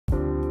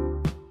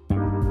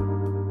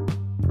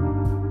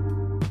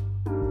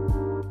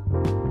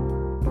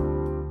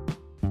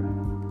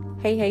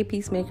Hey,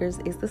 peacemakers,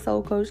 it's the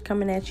Soul Coach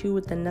coming at you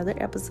with another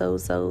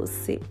episode. So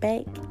sit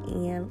back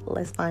and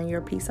let's find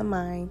your peace of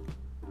mind.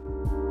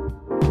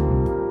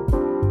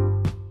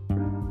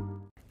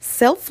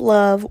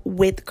 Self-love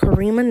with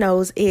Kareema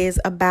Knows is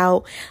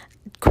about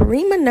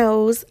Kareema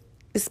Knows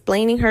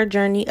explaining her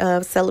journey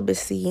of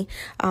celibacy.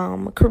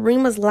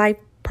 Kareema's life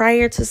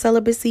prior to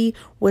celibacy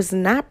was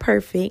not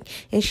perfect,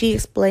 and she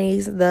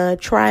explains the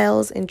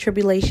trials and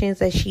tribulations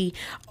that she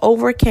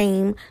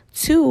overcame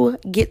to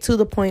get to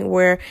the point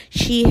where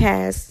she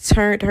has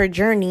turned her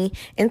journey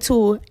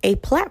into a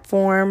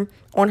platform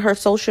on her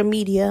social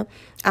media,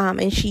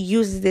 and she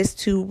uses this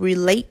to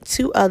relate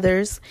to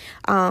others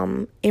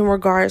in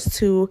regards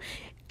to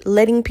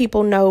letting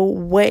people know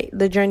what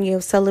the journey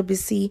of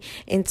celibacy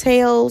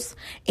entails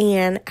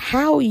and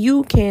how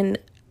you can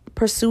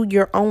pursue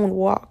your own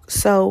walk.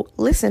 So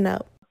listen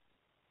up.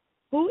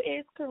 Who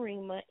is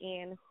Kareema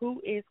and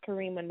who is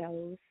Kareema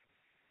Knows?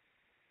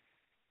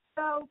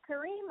 So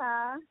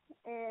Kareema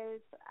is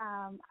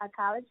a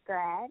college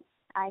grad.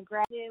 I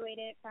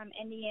graduated from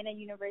Indiana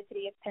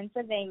University of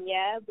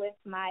Pennsylvania with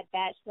my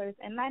bachelor's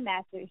and my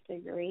master's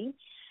degree.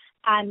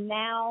 I'm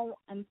now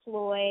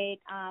employed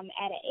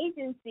at an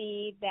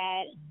agency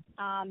that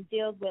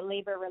deals with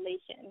labor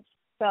relations.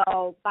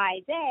 So by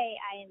day,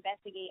 I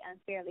investigate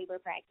unfair labor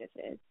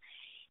practices.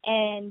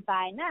 And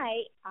by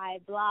night, I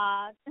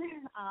blog.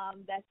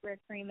 That's where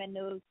Kareema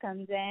Knows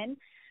comes in.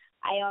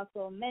 I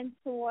also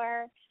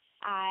mentor.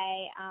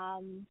 I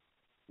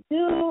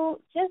do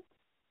just,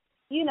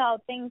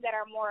 things that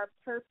are more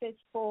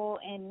purposeful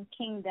in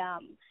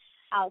kingdom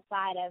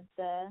outside of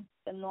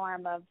the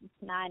norm of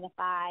 9 to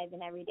 5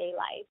 in everyday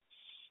life.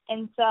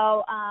 And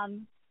so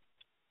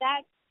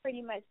that's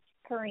pretty much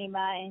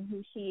Kareema and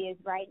who she is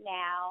right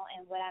now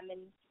and what I'm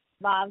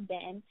involved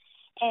in.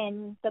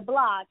 And the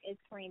blog is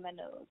Kareema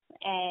Knows.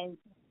 And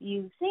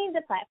you've seen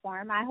the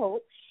platform, I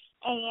hope.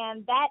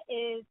 And that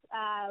is,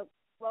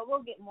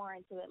 we'll get more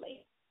into it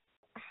later.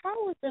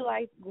 How was your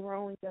life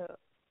growing up?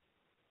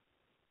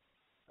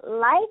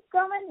 Life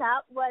growing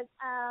up was,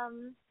 I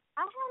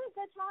had a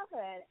good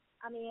childhood.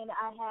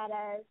 I had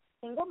a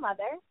single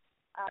mother.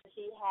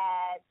 She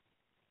had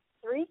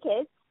 3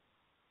 kids,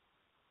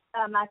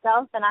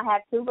 myself, and I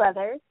have 2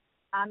 brothers.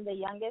 I'm the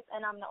youngest,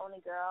 and I'm the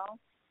only girl.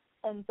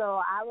 And so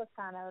I was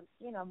kind of,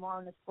 more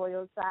on the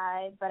spoiled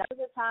side. But I was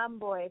a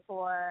tomboy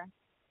for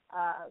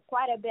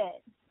quite a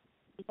bit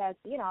because,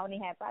 I only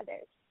had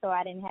brothers. So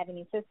I didn't have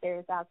any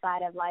sisters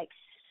outside of,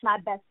 my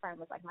best friend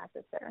was, my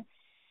sister.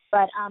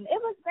 But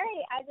it was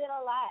great. I did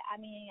a lot. I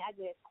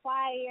did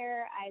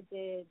choir. I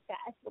did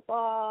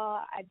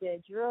basketball. I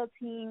did drill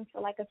team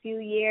for, a few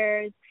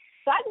years.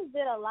 So I just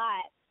did a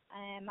lot.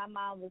 And my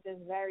mom was just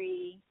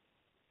very,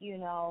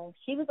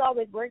 she was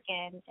always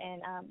working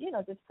and,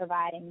 just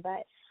providing.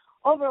 But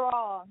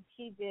overall,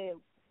 she did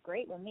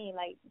great with me.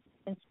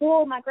 In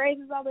school, my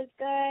grades was always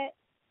good.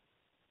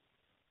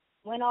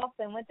 Went off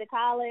and went to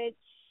college.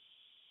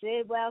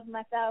 Did well for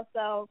myself.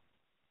 So,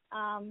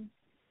 growing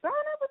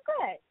up was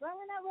good.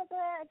 Growing up was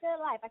a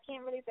good life. I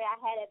can't really say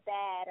I had it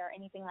bad or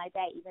anything like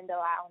that, even though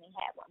I only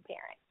had one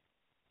parent.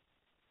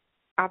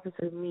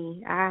 Opposite of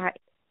me. I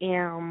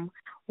am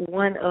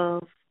one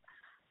of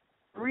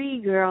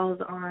 3 girls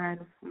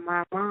on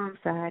my mom's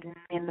side,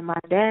 and on my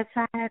dad's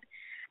side,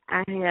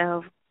 I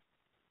have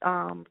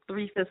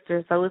 3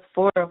 sisters, so it's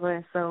 4 of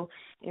us. So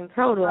in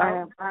total, I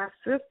have 5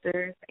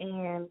 sisters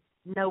and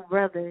no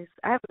brothers.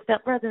 I have a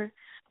stepbrother,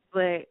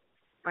 but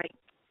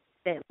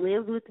that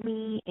lives with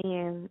me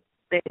and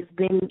that has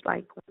been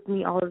with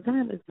me all the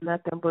time is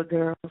nothing but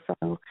girls.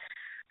 So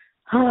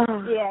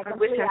yeah, I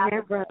wish I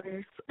had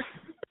brothers.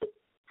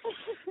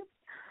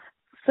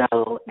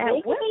 So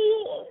they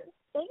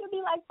could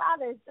be like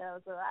fathers though.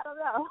 So I don't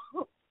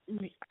know.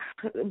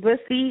 But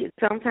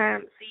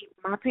sometimes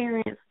my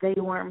parents, they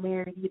weren't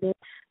married either,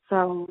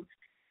 so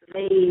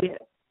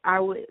I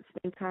would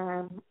spend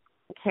time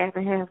half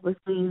and half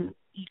between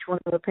each one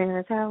of the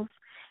parents' house,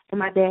 and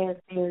my dad's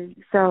married,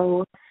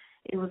 so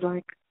it was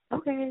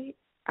okay,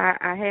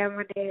 I had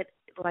my dad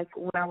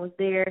when I was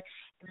there,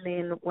 and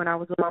then when I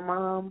was with my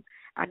mom,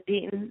 I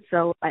didn't.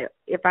 So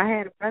if I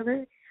had a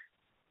brother,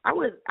 I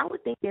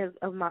would think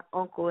of my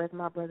uncle as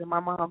my brother, my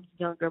mom's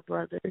younger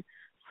brother.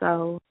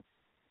 So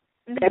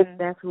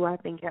that's who I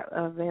think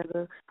of as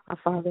a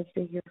father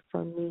figure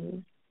for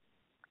me.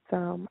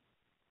 So,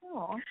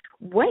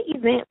 what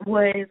event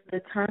was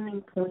the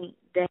turning point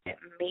that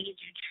made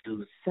you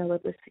choose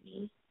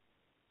celibacy?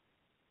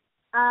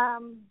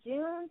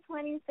 June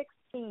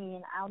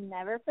 2016, I'll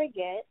never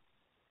forget.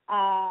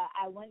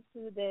 I went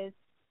to this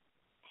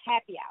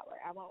happy hour.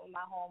 I went with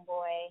my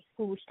homeboy,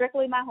 who was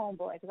strictly my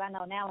homeboy, because I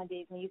know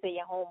nowadays when you say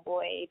your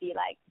homeboy, it'd be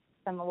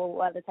some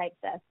other type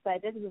stuff.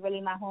 But this is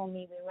really my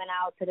homie. We went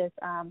out to this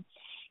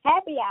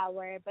happy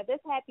hour, but this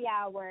happy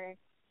hour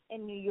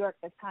in New York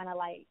is kind of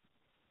like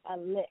a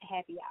lit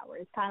happy hour.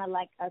 It's kind of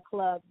like a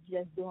club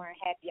just during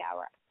happy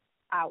hour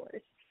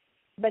hours,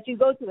 but you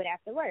go to it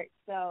after work.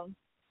 So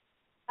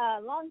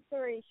long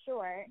story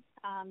short,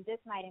 this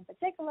night in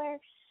particular,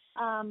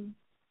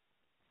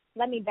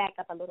 let me back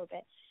up a little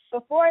bit.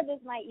 before this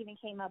night even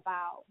came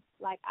about,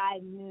 like, I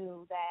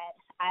knew that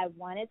I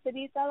wanted to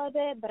be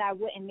celibate, but I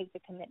wouldn't make the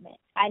commitment.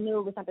 I knew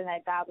it was something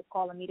that God was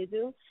calling me to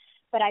do,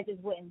 but I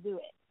just wouldn't do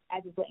it. I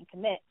just wouldn't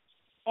commit.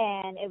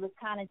 And it was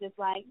kind of just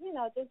like,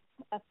 just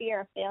a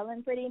fear of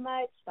failing pretty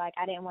much. Like,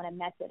 I didn't want to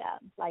mess it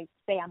up. Like,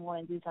 say I'm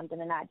going to do something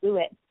and not do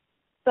it.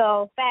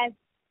 So fast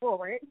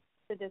forward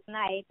to this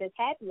night, this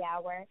happy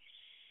hour,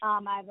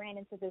 I ran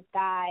into this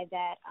guy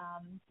that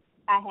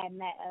I had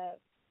met a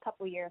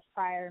couple years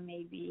prior,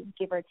 maybe,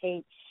 give or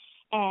take.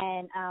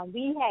 And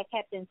we had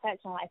kept in touch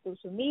on, like,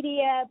 social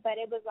media, but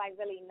it was, like,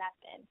 really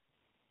nothing.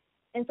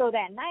 And so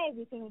that night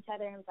we seen each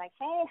other and was like,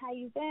 hey, how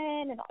you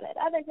been, and all that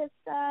other good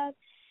stuff.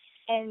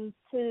 And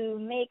to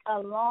make a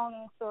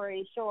long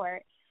story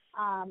short,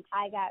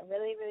 I got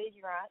really, really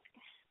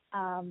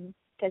drunk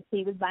because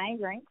he was buying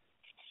drinks.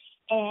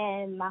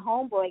 And my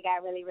homeboy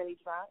got really, really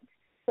drunk.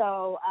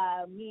 So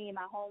me and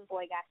my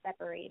homeboy got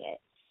separated.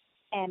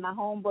 And my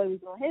homeboy was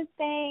doing his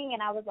thing,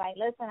 and I was like,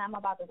 listen, I'm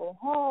about to go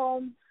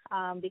home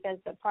because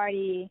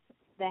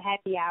the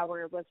happy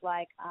hour was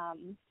like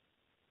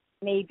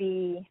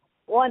maybe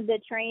on the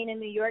train in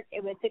New York,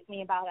 it would take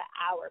me about an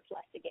hour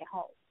plus to get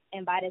home.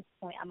 And by this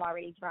point, I'm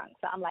already drunk.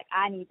 So I'm like,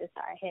 I need to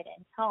start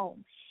heading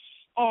home.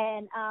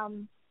 And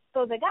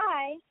so the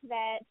guy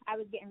that I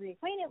was getting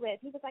reacquainted with,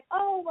 he was like,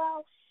 oh,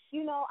 well,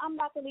 I'm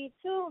about to leave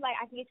too. Like,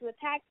 I can get you a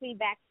taxi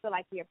back to,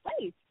 like, your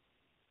place.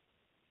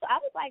 So I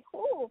was like,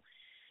 cool.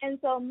 And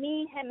so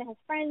me, him, and his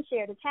friend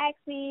shared a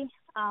taxi.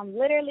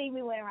 Literally,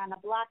 we went around the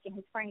block, and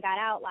his friend got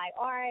out, like,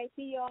 all right,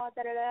 see y'all,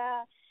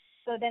 da-da-da.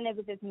 So then it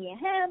was just me and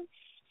him.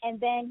 And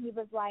then he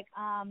was like,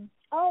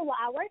 oh, well,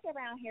 I work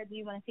around here. Do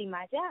you want to see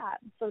my job?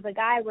 So the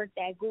guy worked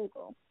at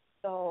Google.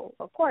 So,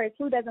 of course,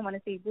 who doesn't want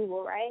to see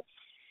Google, right?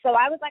 So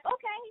I was like,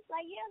 okay. He's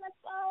like, yeah, let's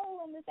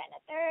go, and this, that, and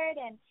the third.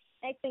 And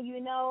next thing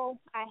you know,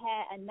 I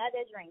had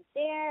another drink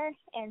there.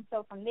 And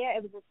so from there,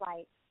 it was just,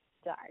 like,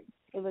 dark.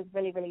 It was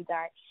really, really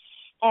dark.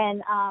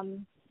 And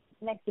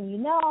next thing you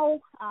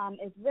know,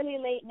 it's really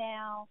late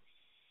now.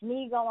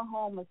 Me going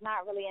home was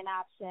not really an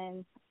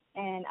option.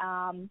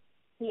 And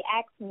he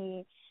asked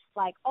me,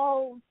 like,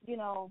 oh,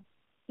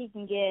 he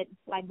can get,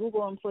 like,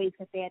 Google employees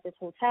can stay at this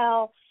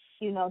hotel.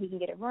 He can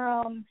get a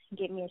room,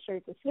 get me a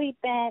shirt to sleep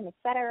in,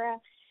 etc.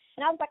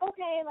 And I was like,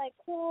 okay, like,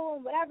 cool,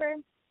 whatever.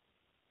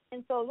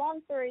 And so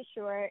long story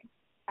short,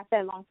 I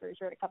said long story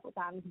short a couple of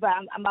times, but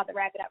I'm about to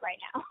wrap it up right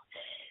now.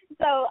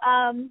 So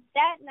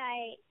that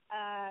night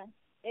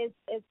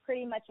is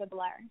pretty much a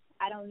blur.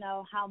 I don't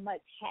know how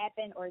much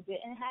happened or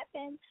didn't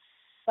happen,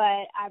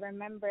 but I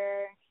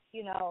remember,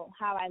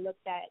 how I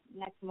looked at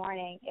next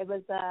morning. It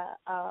was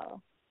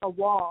a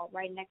wall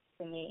right next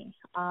to me.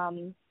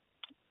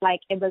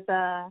 Like, it was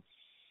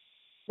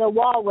the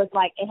wall was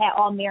like, it had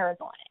all mirrors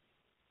on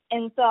it.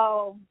 And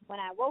so when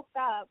I woke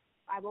up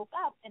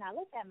and I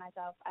looked at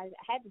myself. I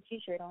had the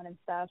T-shirt on and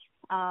stuff.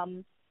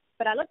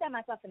 But I looked at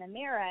myself in the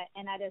mirror,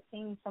 and I just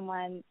seen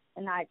someone,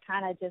 and I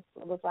kind of just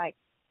was like,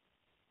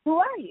 who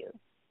are you?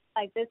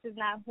 Like, this is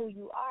not who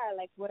you are.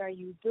 Like, what are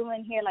you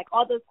doing here? Like,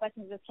 all those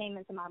questions just came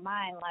into my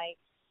mind. Like,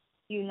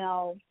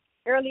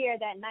 earlier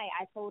that night,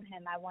 I told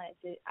him I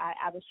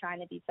was trying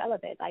to be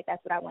celibate. Like,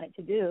 that's what I wanted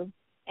to do.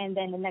 And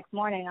then the next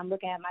morning, I'm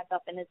looking at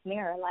myself in this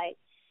mirror, like,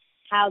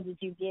 how did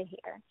you get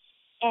here?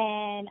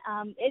 And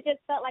it just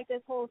felt like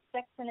this whole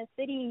Sex and the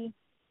City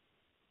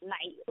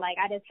night. Like,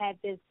 I just had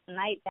this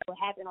night that would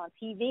happen on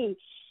TV.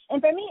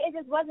 And for me, it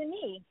just wasn't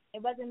me.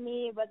 It wasn't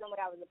me. It wasn't what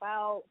I was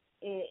about.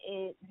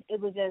 It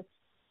was just,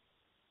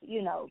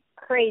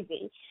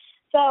 crazy.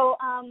 So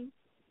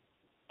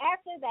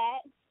after that,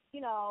 we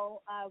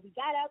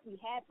got up, we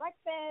had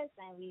breakfast,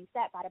 and we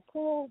sat by the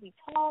pool, we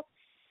talked,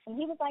 and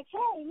he was like,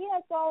 hey, yeah,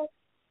 so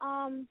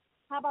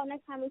how about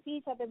next time we see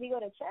each other, we go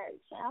to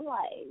church? And I'm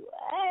like,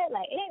 what?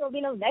 Like, it ain't gonna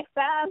be no next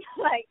time.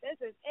 Like, this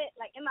is it.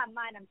 Like, in my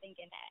mind, I'm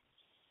thinking that.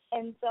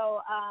 And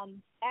so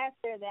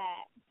after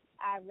that,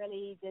 I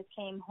really just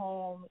came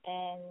home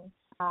and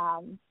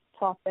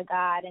talked to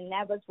God, and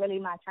that was really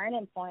my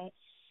turning point,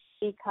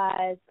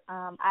 because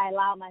I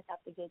allowed myself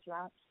to get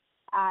drunk.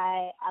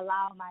 I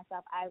allowed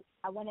myself,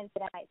 I went into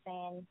that night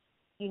saying,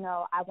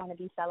 I want to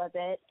be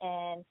celibate,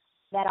 and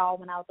that all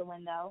went out the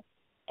window.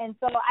 And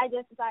so I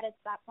just decided to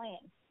stop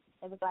playing.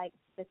 It was like,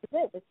 this is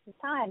it. This is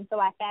time. So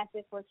I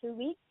fasted for 2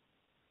 weeks,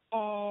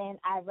 and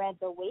I read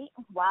The Wait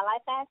while I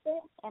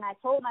fasted. And I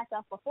told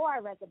myself before I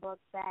read the book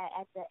that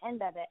at the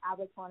end of it, I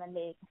was going to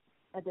make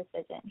a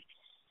decision.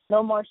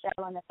 No more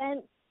shell on the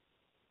fence.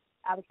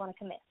 I was going to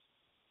commit.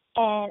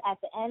 And at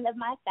the end of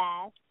my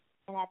fast,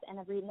 and at the end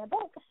of reading the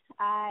book,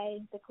 I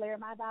declared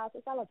my vow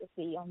to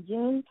celibacy on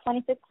June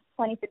 26,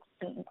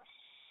 2016.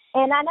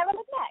 And I never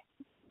looked back.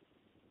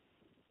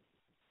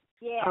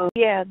 Yeah.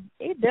 Yeah,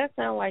 it does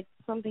sound like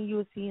something you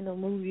would see in a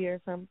movie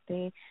or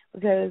something,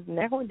 because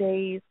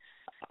nowadays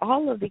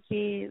all of the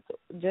kids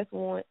just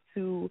want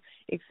to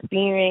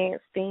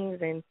experience things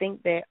and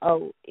think that,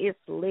 oh, it's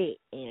lit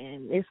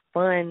and it's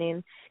fun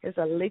and it's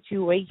a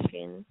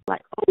lituation.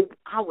 Like, oh,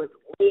 I was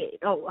lit.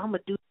 Oh, I'm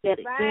going to do that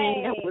again.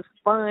 Right. That was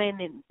fun,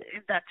 and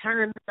I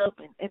turned up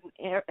and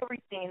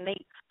everything.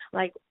 They,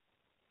 like,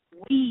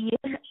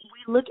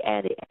 we look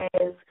at it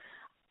as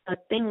a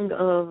thing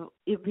of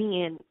it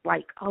being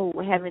like, oh,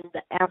 having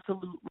the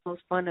absolute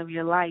most fun of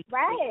your life.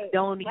 Right. You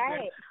don't even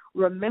Right.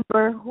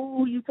 remember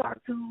who you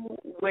talk to,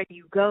 where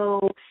you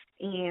go,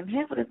 and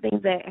half of the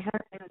things that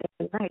happen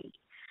that night.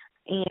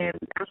 And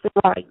I feel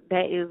like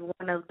that is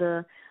one of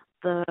the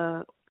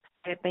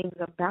sad things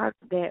about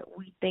it, that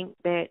we think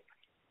that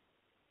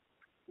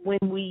when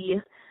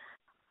we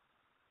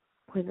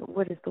when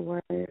what is the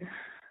word?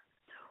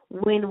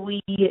 When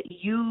we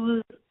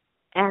use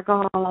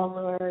alcohol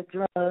or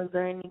drugs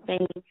or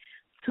anything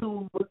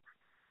to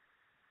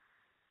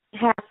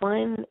have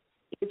fun,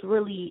 it's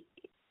really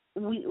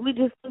we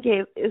just think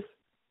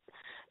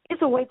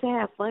it's a way to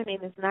have fun,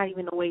 and it's not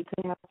even a way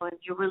to have fun.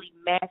 You're really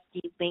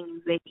masking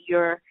things that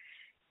you're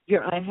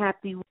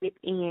unhappy with,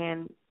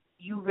 and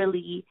you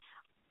really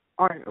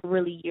aren't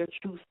really your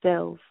true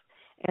self.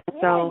 And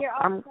Yeah, so you're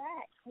off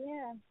track.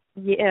 Yeah.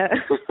 yeah.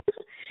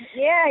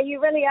 Yeah,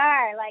 you really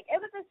are. Like, it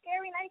was a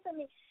scary night for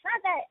me.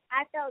 Not that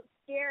I felt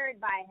scared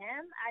by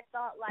him. I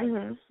thought, like,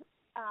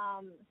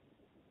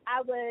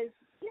 I was,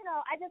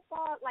 I just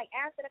saw, like,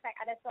 after the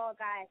fact, I just saw a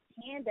guy's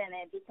hand in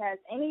it, because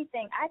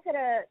anything, I could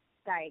have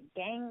got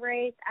gang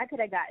raped. I could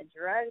have got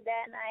drugged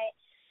that night.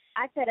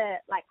 I could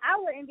have, like, I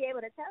wouldn't be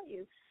able to tell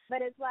you.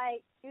 But it's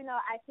like,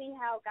 I see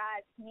how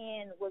God's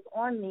hand was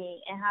on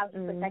me and how he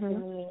protected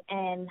me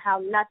and how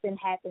nothing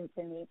happened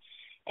to me,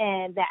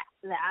 and that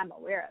I'm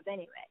aware of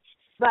anyway.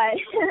 But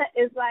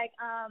it's like,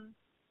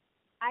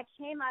 I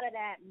came out of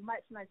that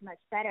much, much, much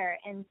better.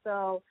 And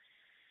so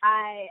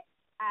I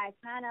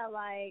kind of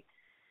like,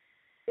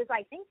 it's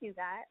like, thank you,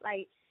 God.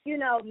 Like,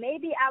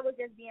 maybe I was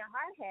just being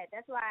hard-headed.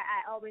 That's why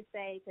I always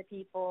say to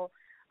people,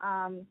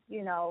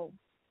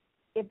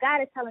 if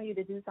God is telling you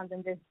to do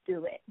something, just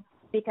do it.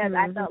 Because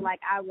I felt like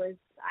I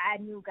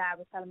knew God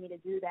was telling me to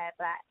do that,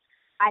 but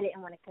I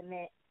didn't want to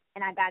commit.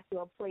 And I got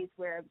to a place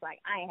where it was like,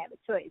 I ain't have a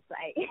choice.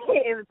 Like,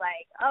 it was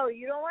like, oh,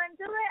 you don't want to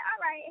do it?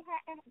 All right,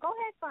 go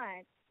have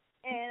fun.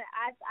 And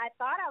I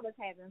thought I was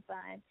having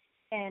fun.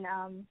 And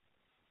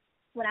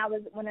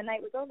when the night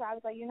was over, I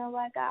was like, you know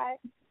what,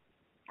 God?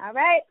 All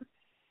right,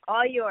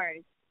 all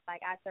yours.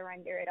 Like, I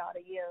surrender it all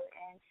to you.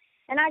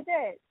 And I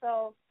did.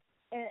 So,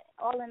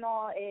 all in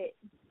all,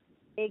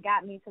 it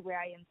got me to where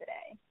I am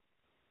today.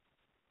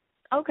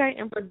 Okay,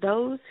 and for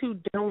those who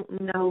don't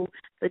know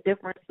the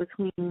difference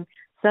between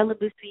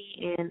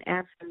celibacy and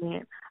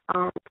abstinence,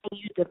 can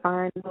you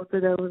define both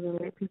of those and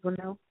let people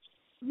know?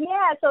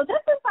 Yeah, so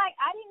this is like,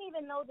 I didn't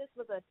even know this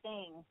was a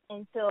thing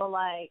until,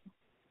 like,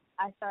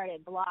 I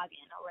started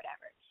blogging or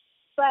whatever.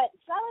 But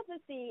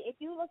celibacy, if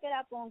you look it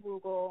up on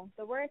Google,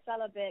 the word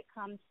celibate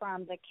comes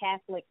from the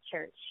Catholic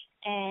Church.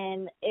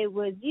 And it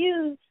was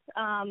used,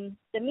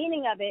 the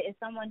meaning of it is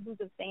someone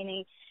who's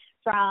abstaining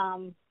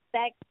from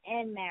sex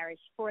and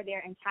marriage for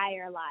their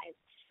entire lives.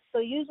 So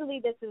usually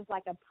this is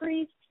like a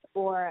priest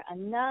or a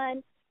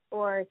nun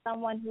or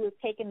someone who has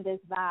taken this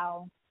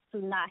vow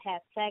to not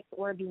have sex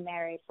or be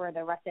married for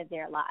the rest of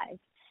their lives.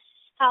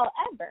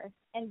 However,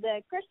 in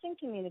the Christian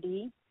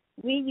community,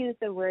 we use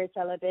the word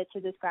celibate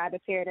to describe a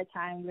period of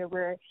time where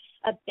we're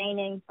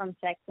abstaining from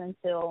sex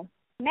until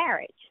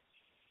marriage.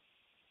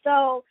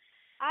 So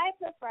I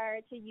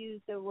prefer to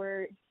use the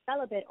word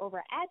celibate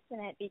over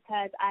abstinent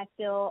because I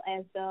feel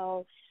as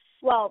though,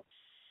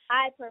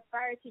 I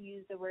prefer to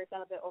use the word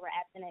celibate over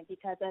abstinent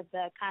because of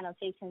the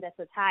connotation that's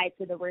tied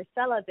to the word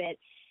celibate,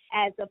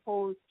 as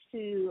opposed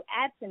to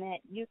abstinent.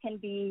 You can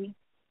be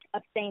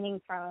abstaining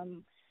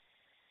from,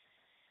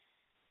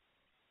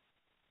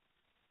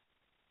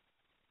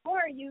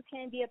 or you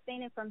can be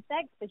abstaining from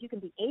sex, but you can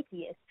be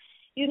atheist.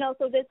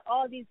 So there's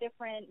all these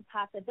different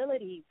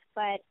possibilities.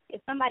 But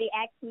if somebody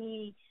asks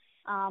me,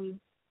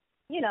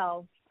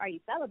 are you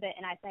celibate?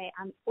 And I say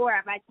or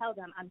if I tell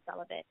them I'm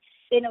celibate,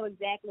 they know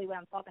exactly what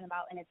I'm talking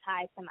about, and it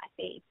ties to my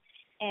faith.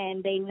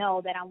 And they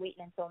know that I'm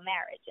waiting until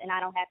marriage, and I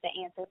don't have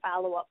to answer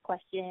follow-up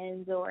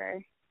questions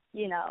or,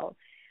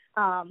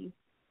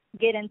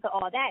 get into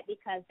all that,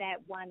 because that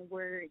one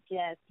word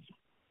just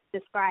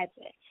describes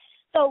it.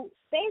 So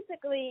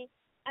basically,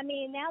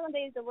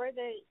 nowadays the words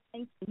are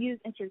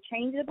used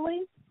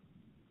interchangeably.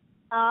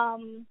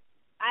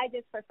 I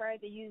just prefer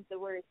to use the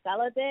word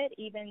celibate,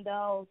 even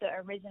though the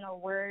original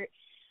word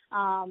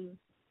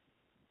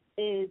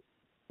is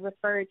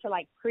referred to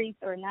like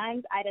priests or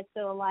nuns. I just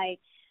feel like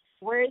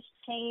words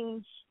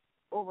change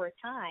over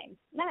time.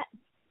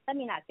 Let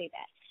me not say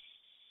that.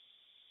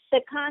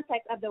 The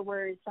context of the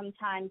words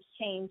sometimes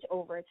change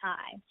over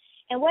time.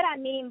 And what I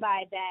mean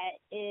by that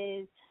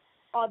is,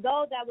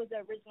 although that was the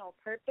original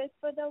purpose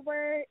for the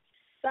word,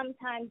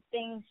 sometimes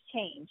things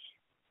change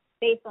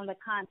based on the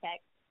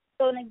context.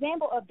 So an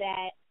example of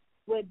that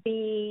would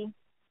be,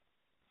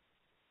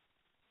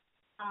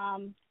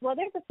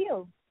 there's a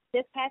few.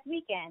 This past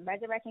weekend,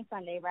 Resurrection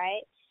Sunday,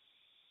 right,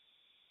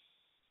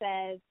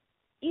 says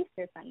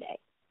Easter Sunday.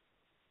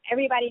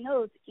 Everybody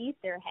knows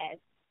Easter has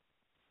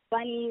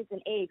bunnies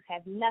and eggs,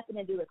 have nothing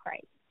to do with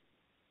Christ.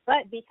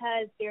 But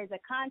because there's a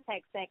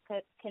context that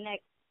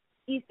connects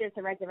Easter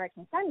to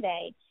Resurrection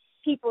Sunday,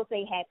 people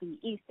say Happy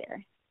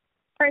Easter.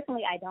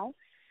 Personally, I don't,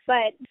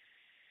 but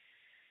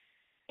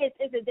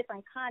it's a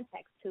different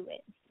context to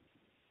it.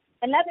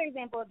 Another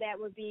example of that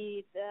would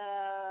be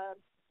the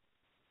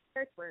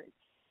curse words.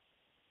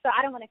 So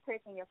I don't want to curse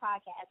in your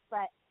podcast,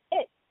 but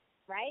it,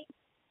 right?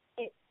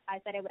 It. I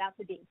said it without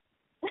the D.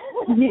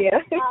 Yeah.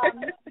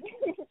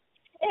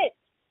 It.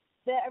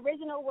 The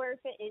original word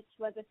for itch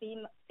was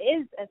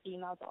is a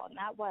female dog,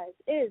 not was,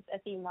 is a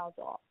female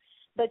dog.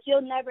 But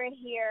you'll never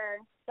hear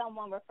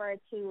someone refer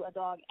to a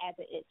dog as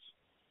an itch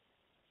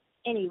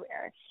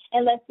anywhere,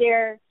 unless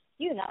they're,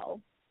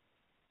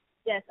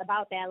 just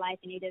about that life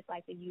and they just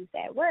like to use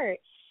that word.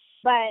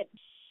 But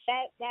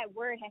that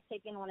word has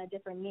taken on a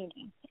different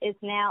meaning. It's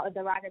now a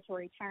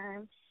derogatory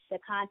term. The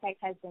context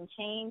has been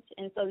changed,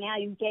 and so now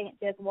you can't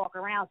just walk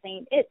around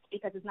saying it's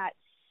because it's not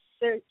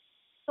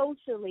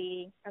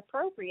socially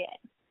appropriate.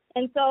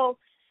 And so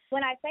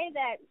when I say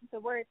that the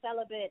word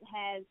celibate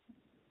has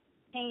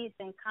changed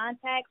in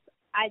context,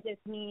 I just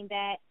mean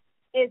that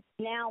it's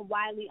now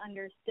widely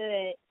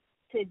understood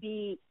to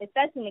be,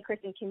 especially in the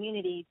Christian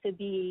community, to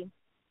be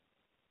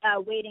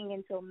waiting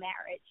until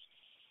marriage.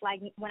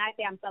 Like when I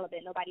say I'm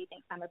celibate, nobody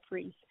thinks I'm a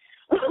priest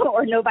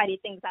or nobody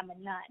thinks I'm a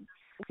nun.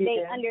 Yeah.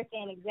 They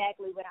understand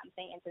exactly what I'm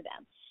saying to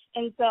them.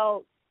 And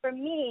so for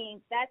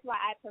me, that's why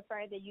I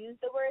prefer to use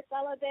the word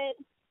celibate.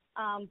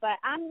 But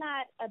I'm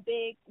not a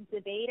big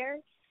debater.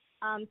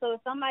 So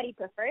if somebody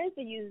prefers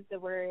to use the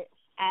word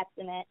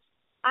abstinent,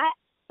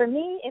 for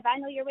me, if I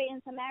know you're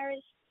waiting to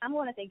marriage, I'm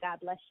going to say God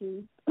bless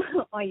you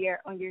on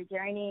your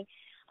journey.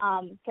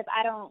 Because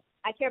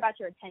I care about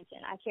your attention.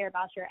 I care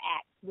about your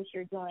acts, which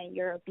you're doing,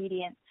 your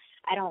obedience.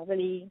 I don't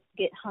really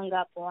get hung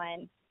up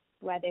on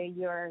whether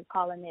you're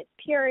calling it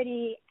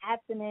purity,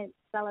 abstinence,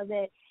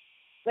 celibate,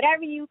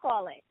 whatever you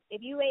call it.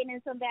 If you're waiting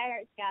until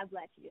marriage, God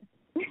bless you.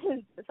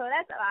 So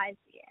that's how I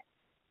see it.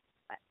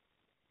 But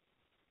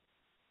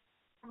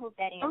I hope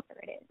that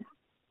answered it.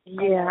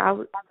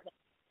 Yeah,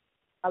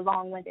 a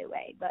long-winded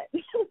way, but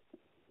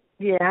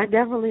yeah, I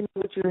definitely know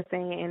what you were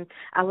saying, and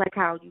I like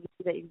how you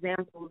give the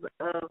examples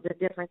of the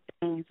different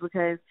things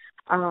because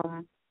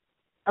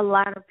a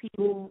lot of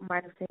people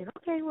might have said,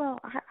 okay, well,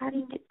 I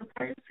didn't get the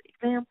first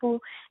example,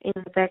 and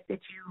the fact that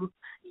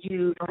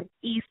you like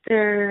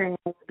Easter and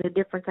the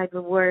different types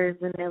of words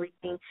and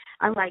everything.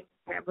 I like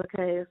that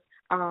because,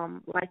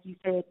 like you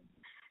said,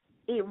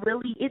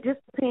 it just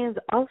depends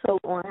also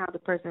on how the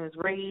person is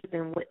raised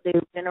and what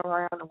they've been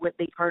around and what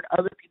they've heard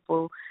other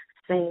people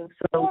saying.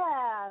 So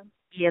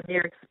yeah,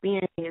 their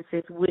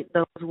experiences with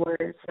those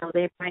words. So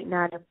they might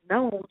not have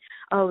known,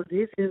 oh,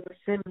 this is a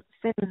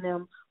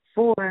synonym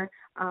for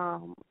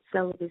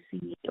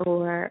celibacy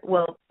or,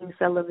 well, being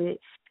celibate,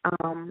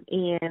 and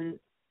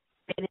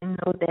they didn't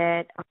know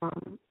that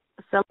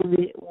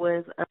celibate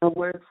was a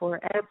word for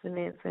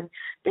abstinence and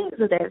things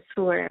of that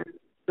sort.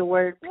 The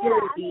word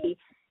purity.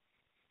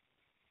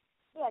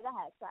 Yeah, go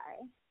ahead,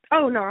 sorry.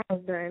 Oh, no, I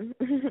was done.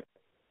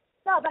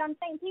 No, but I'm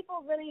saying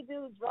people really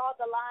do draw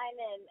the line,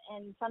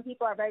 and some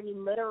people are very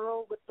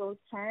literal with those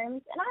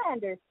terms, and I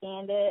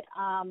understand it.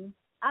 I'm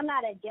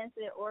not against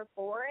it or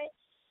for it,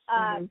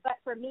 but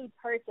for me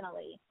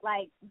personally,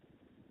 like,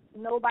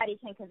 nobody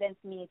can convince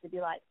me to be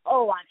like,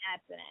 oh, I'm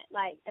abstinent.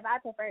 Like, if I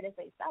prefer to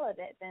say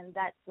celibate, then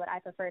that's what I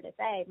prefer to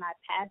say. My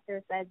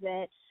pastor says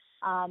it,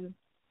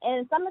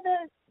 and some of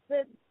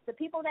the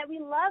people that we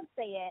love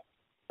say it,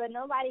 but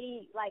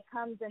nobody, like,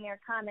 comes in their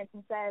comments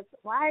and says,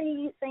 why are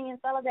you saying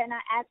celibate and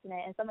not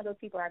abstinent? And some of those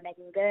people are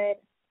making good.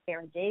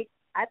 Aaron Jake,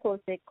 I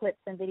posted clips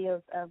and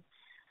videos of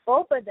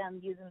both of them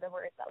using the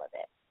word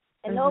celibate.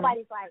 And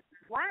nobody's like,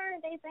 why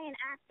aren't they saying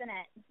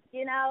abstinent?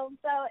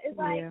 So it's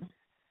like,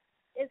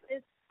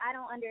 it's I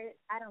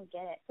don't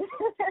get it.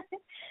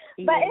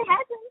 But it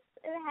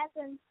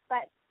happens,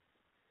 but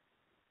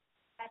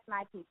that's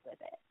my piece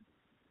with it.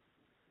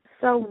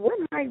 So what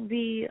might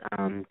be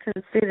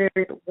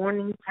considered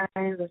warning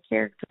signs or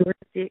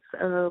characteristics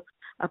of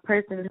a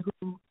person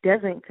who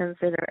doesn't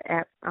consider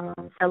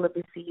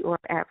celibacy or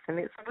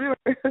abstinence? We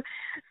were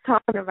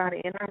talking about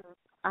it, and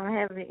I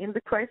have it in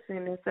the question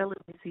in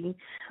celibacy,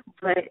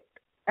 but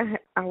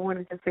I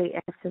wanted to say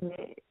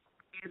abstinent,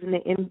 using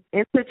it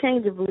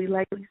interchangeably,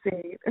 like we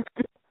said.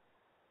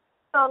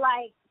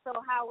 So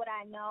how would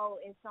I know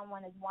if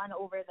someone is one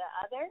over the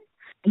other?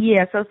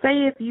 Yeah, so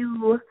say if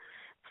you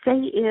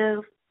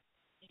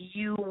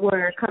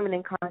were coming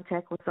in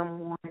contact with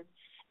someone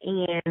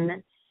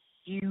and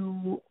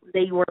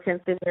they were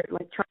considered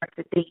like trying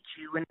to date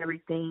you and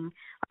everything,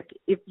 like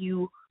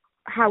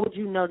how would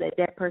you know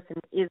that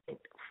person isn't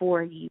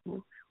for you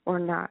or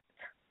not?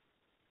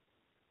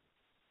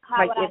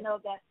 How would I know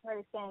if that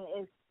person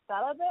is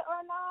celibate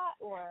or not,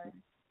 or?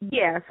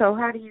 Yeah, so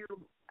how do you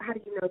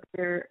know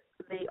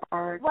they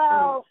are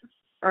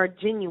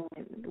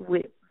genuine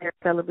with their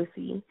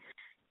celibacy?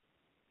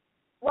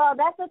 Well,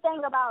 that's the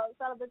thing about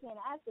celibacy and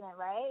abstinence,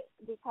 right?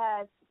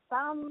 Because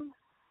some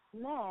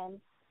men,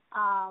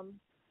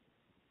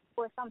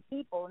 or some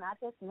people, not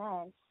just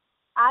men,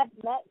 I've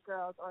met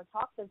girls or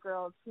talked to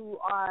girls who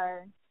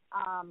are,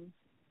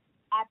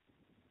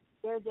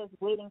 they're just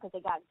waiting because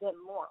they got good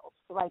morals.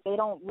 Like, they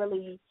don't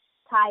really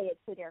tie it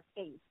to their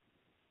faith.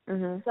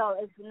 Mhm. So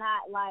it's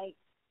not like,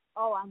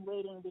 oh, I'm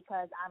waiting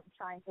because I'm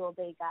trying to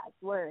obey God's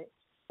word.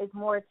 It's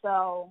more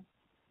so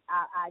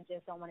I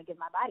just don't want to give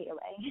my body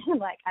away.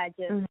 Like I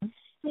just,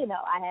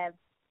 I have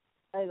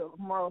a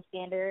moral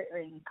standard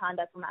or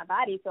conduct for my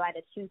body, so I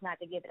just choose not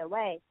to give it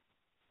away.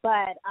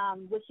 But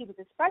what she was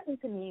expressing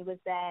to me was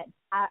that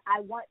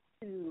I want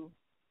to,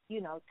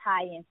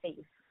 tie in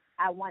faith.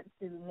 I want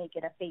to make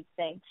it a faith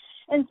thing.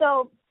 And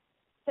so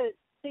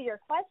to your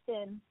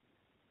question,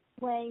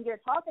 when you're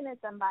talking to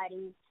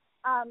somebody,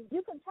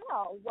 you can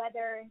tell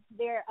whether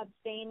they're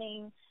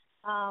abstaining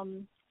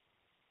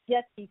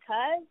just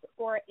because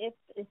or if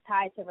it's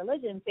tied to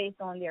religion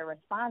based on their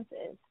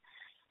responses.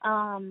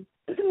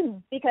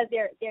 Because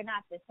they're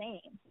not the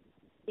same.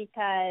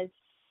 Because,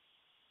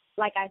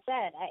 like I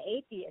said, an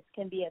atheist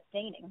can be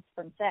abstaining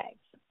from sex.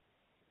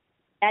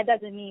 That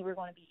doesn't mean we're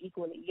going to be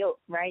equally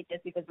yoked, right?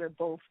 Just because we're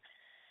both,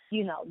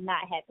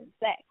 not having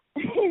sex.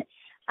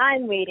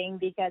 I'm waiting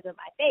because of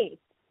my faith.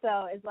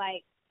 So it's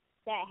like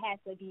that has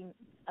to be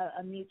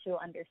a mutual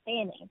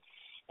understanding.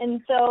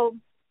 And so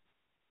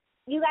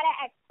you got to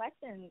ask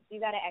questions. You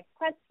got to ask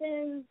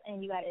questions,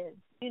 and you got to,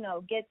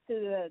 get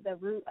to the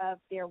root of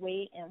their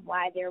wait and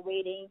why they're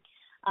waiting,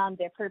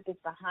 their purpose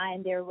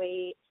behind their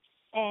wait,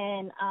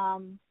 and,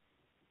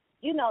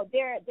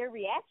 their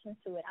reactions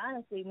to it.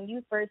 Honestly, when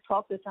you first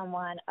talk to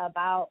someone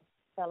about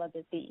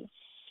celibacy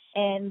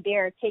and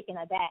they're taken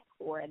aback,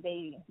 or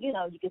they, you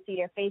can see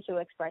their facial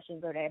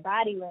expressions or their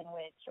body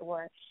language,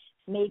 or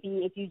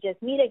maybe if you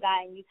just meet a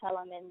guy and you tell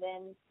him and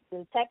then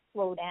the text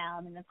slow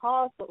down and the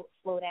calls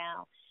slow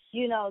down,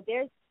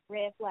 there's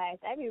red flags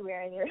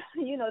everywhere.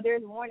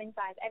 There's warning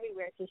signs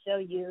everywhere to show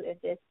you if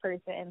this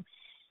person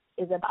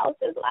is about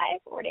this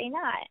life or they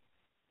not.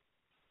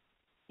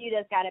 You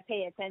just got to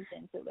pay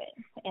attention to it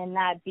and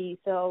not be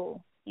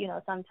so,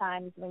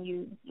 sometimes when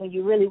you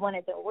really want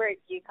it to work,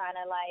 you kind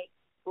of like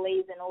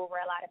blazing over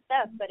a lot of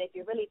stuff. But if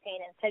you're really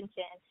paying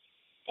attention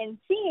and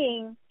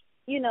seeing,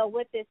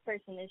 what this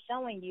person is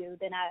showing you,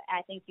 then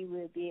I think you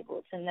will be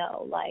able to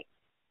know, like,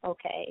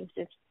 okay, is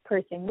this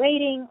person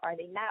waiting? Are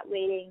they not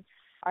waiting?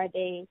 Are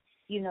they,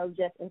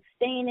 just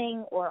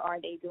abstaining, or are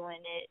they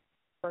doing it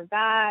for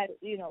God?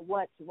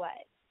 What's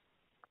what?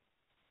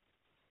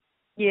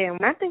 Yeah,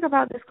 when I think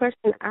about this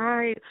question,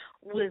 I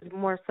was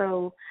more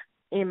so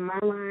in my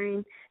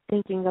mind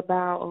thinking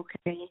about,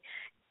 okay,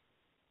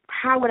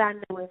 how would I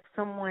know if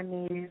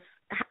someone is,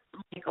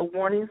 like a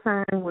warning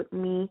sign with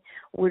me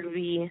would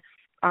be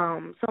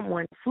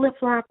someone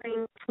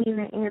flip-flopping between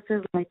the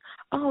answers, like,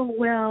 oh,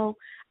 well,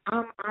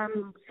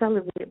 I'm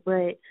celibate,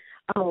 but,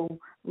 oh,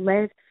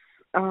 let's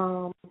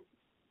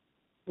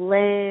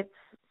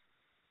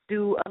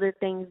do other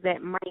things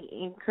that might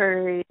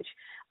encourage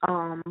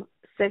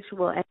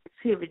sexual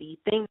activity,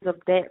 things of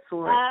that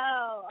sort.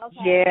 Oh,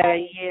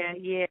 okay.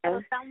 Yeah.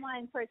 So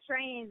someone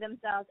portraying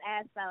themselves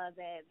as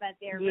celibate, but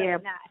they're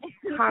really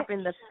not.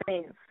 Hopping the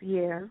fence,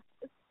 yeah.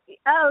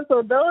 Oh,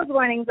 so those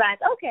warning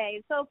signs.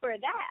 Okay, so for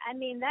that, I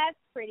mean, that's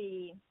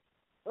pretty,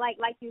 like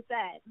you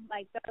said,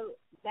 like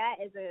that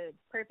is a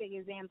perfect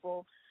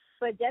example.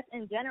 But just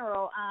in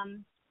general,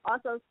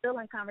 also still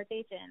in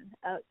conversation,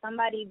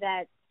 somebody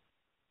that's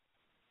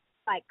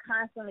like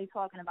constantly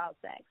talking about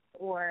sex,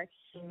 or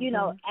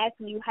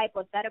asking you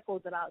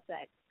hypotheticals about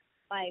sex,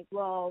 like,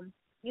 well,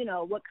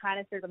 what kind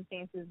of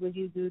circumstances would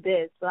you do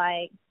this?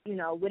 Like,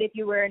 what if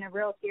you were in a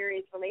real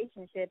serious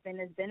relationship and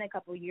it's been a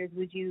couple of years?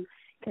 Would you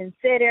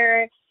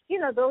consider,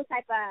 those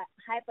type of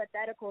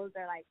hypotheticals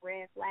are like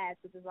red flags,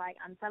 which is like,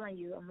 I'm telling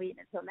you, I'm waiting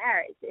until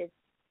marriage. It's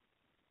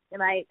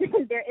like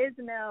there is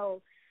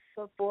no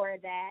before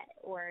that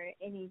or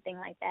anything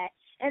like that.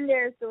 And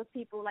there's those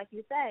people, like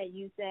you say,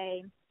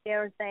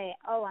 they'll say,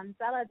 oh, I'm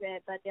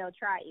celibate, but they'll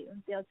try you.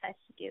 They'll test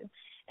you.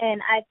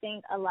 And I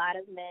think a lot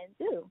of men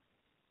do.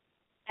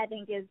 I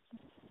think it's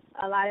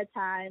a lot of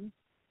times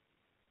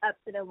up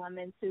to the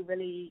woman to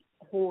really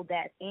hold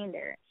that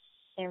standard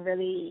and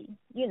really,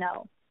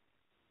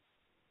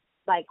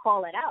 like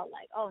call it out,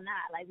 like, oh,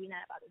 nah, like we're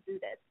not about to do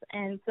this.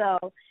 And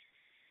so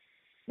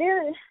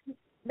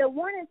the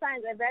warning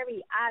signs are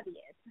very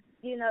obvious.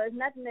 It's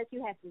nothing that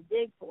you have to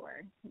dig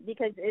for,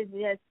 because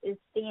it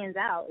stands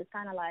out. It's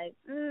kind of like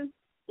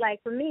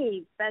for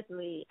me,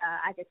 especially,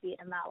 I can see it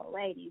a mile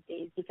away these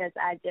days, because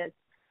I just,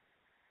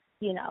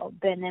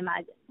 been in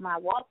my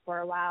walk for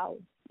a while,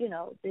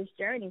 this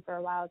journey for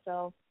a while.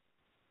 So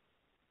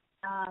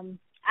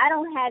I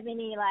don't have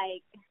any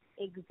like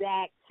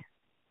exact,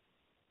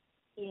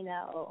 because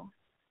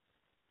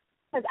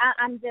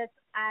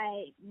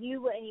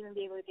you wouldn't even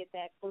be able to get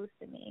that close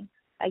to me.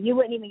 Like, you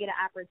wouldn't even get an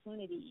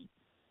opportunity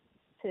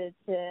to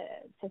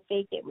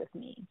fake it with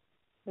me.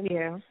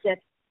 Yeah.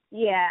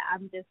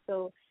 I'm just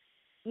so,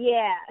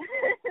 yeah.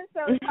 So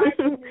it's hard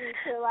for me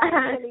to like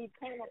really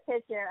paint a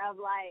picture of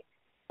like,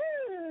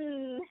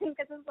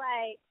 because it's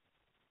like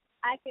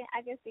I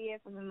can see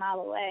it from a mile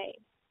away.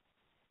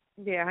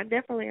 Yeah, I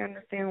definitely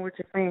understand what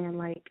you're saying.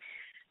 Like,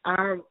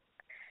 I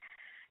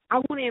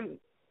wouldn't,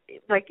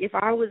 like if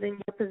I was in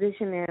your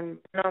position and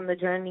been on the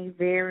journey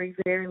very,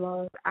 very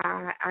long,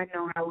 I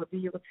know I would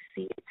be able to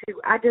see it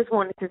too. I just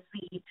wanted to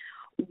see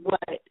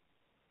what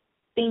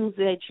things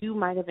that you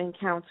might have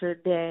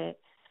encountered that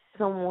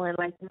someone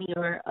like me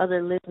or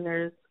other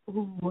listeners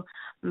who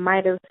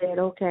might have said,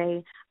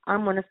 okay,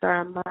 I'm going to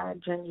start my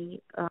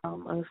journey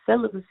of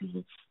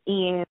celibacy,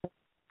 and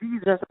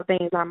these are some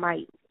things I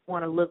might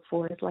want to look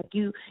for. It's like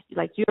you're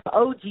an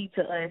OG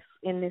to us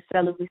in this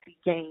celibacy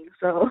game.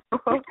 So yeah,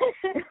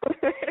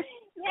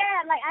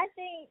 like I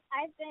think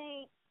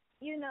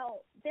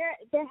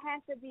there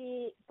has to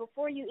be,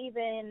 before you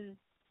even,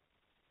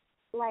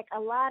 like, a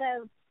lot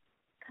of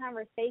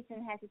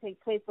conversation has to take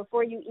place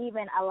before you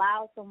even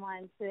allow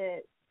someone to,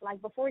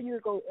 like, before you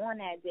go on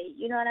that date.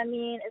 You know what I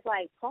mean? It's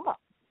like, talk,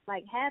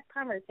 like, have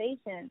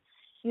conversation,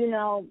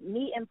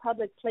 meet in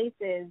public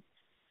places,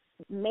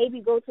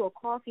 maybe go to a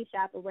coffee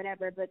shop or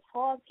whatever, but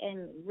talk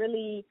and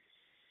really,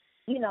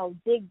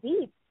 dig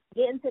deep,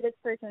 get into this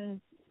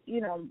person's,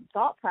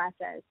 thought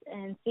process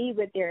and see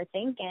what they're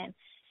thinking,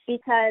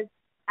 because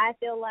I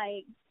feel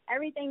like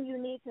everything you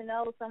need to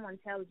know, someone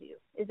tells you.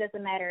 It's just a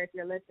matter if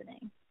you're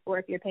listening or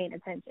if you're paying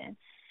attention.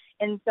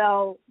 And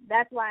so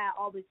that's why I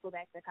always go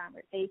back to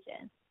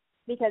conversation,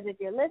 because if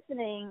you're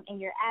listening and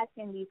you're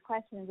asking these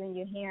questions and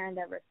you're hearing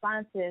the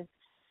responses,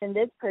 then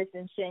this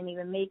person shouldn't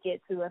even make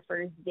it to a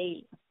first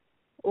date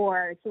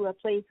or to a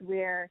place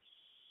where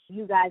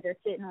you guys are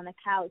sitting on the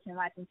couch and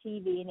watching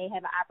TV and they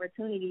have an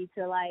opportunity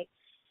to, like,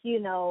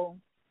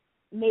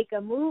 make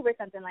a move or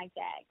something like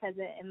that. Because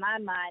in my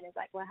mind, it's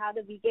like, well, how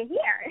did we get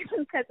here?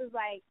 Because it's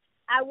like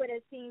I would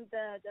have seen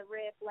the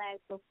red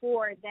flags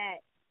before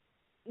that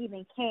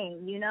even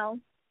came,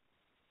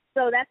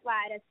 So that's why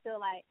I just feel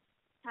like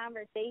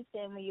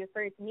conversation when you're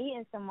first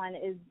meeting someone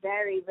is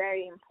very,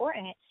 very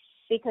important,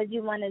 because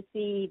you want to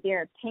see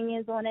their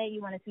opinions on it.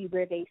 You want to see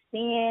where they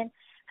stand,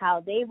 how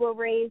they were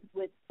raised,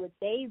 what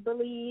they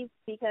believe,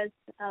 because,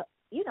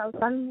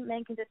 some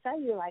men can just tell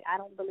you, like, I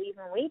don't believe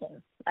in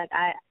waiting.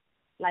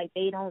 Like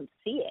they don't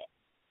see it.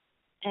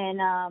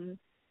 And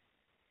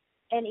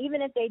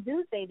even if they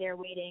do say they're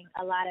waiting,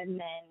 a lot of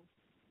men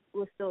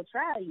will still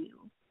try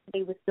you.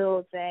 They would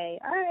still say,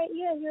 all right,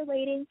 yeah, you're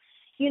waiting.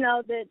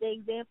 The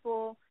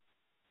example,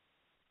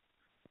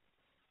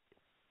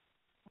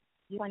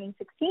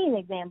 2016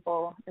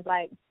 example, is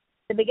like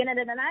the beginning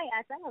of the night,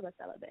 I said I was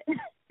celibate.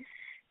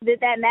 Did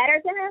that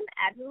matter to him?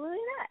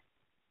 Absolutely not.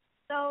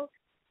 So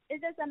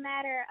it's just a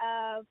matter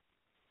of,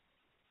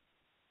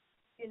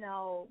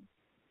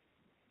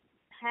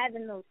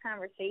 having those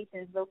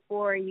conversations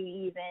before you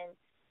even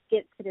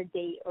get to the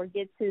date or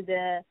get to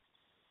the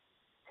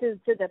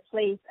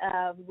place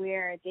of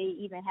where they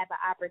even have an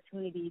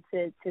opportunity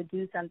to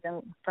do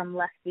something from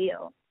left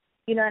field.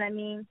 You know what I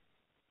mean?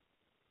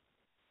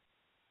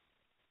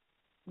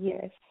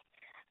 yes.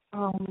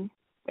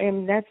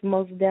 And that's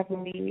most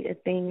definitely a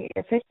thing.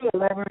 Since you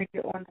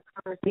elaborated on the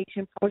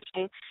conversation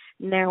portion,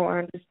 now I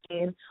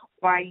understand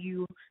why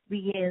you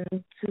began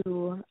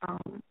to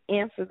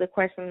answer the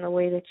question the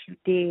way that you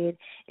did,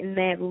 and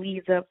that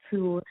leads up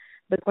to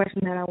the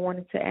question that I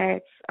wanted to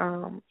ask.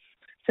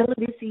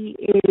 Celibacy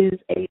is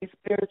a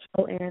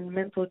spiritual and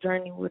mental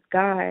journey with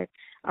God.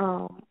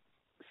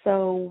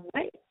 So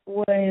what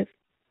was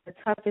the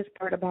toughest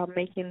part about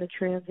making the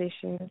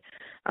transition?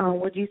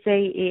 Would you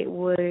say it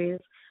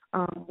was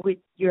with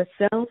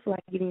yourself,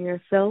 like getting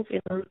yourself in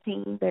a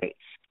routine that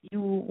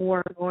you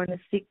were going to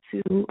stick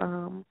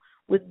to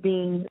with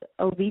being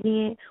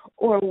obedient,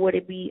 or would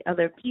it be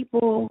other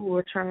people who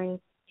were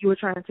you were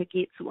trying to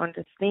get to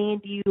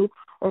understand you,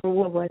 or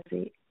what was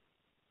it?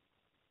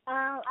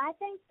 I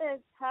think the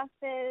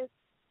toughest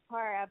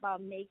part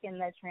about making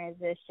the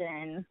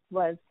transition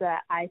was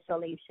the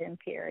isolation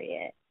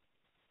period.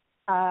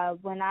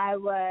 When I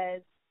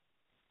was,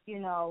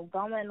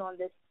 going on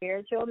this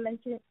spiritual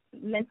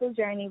mental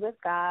journey with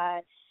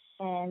God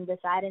and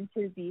deciding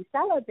to be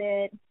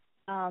celibate,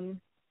 a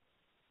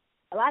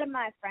lot of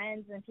my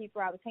friends and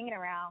people I was hanging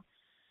around,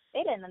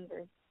 they didn't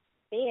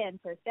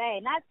understand per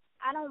se.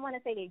 I don't want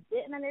to say they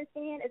didn't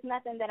understand. It's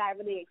nothing that I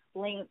really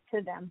explained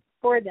to them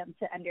for them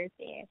to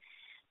understand.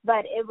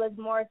 But it was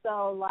more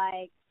so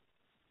like,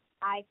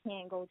 I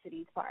can't go to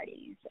these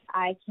parties.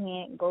 I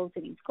can't go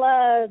to these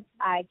clubs.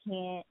 I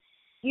can't,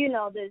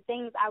 the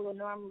things I would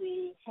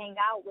normally hang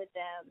out with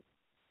them,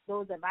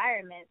 those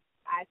environments,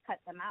 I cut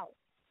them out.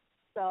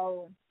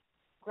 So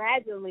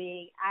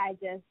gradually, I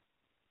just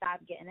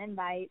stopped getting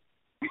invites.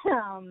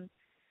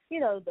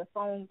 The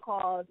phone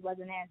calls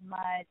wasn't as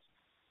much.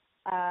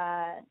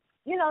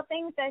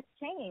 Things that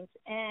changed.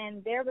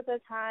 And there was a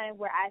time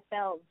where I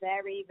felt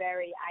very,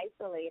 very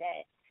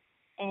isolated,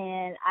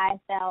 and I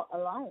felt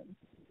alone.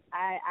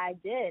 I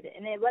did.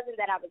 And it wasn't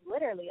that I was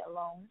literally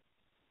alone,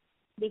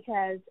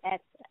 because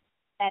at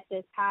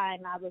this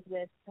time I was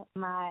with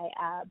my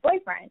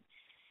boyfriend,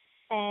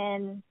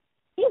 and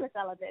he was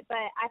celibate, but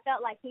I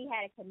felt like he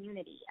had a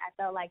community. I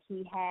felt like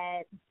he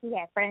had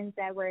friends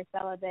that were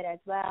celibate as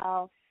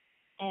well.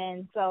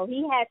 And so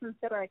he had some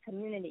sort of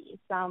community,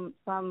 some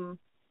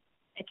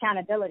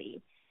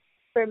accountability.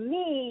 for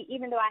me,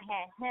 even though I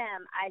had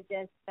him, I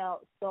just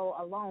felt so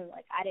alone.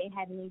 Like I didn't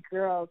have any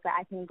girls that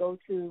I can go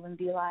to and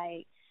be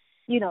like,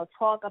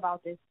 talk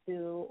about this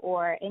to,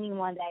 or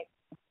anyone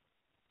that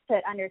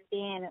could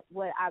understand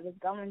what I was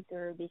going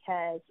through,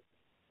 because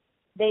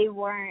they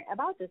weren't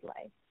about this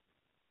life.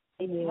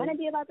 They didn't want to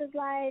be about this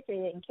life. They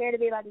didn't care to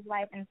be about this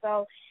life. And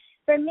so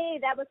for me,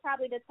 that was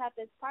probably the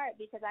toughest part,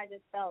 because I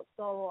just felt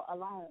so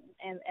alone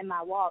in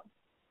my walk.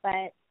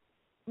 But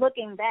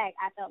looking back,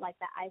 I felt like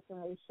the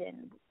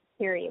isolation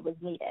period was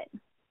needed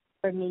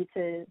for me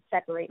to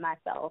separate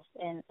myself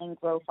and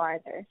grow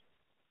farther.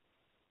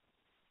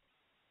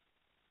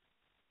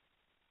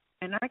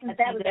 And I can But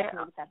see that was that.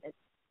 definitely the toughest.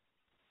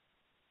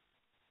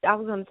 I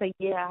was going to say,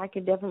 yeah, I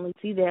can definitely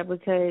see that,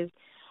 because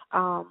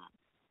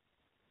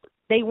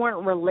they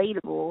weren't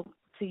relatable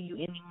to you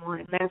anymore,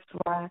 and that's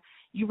why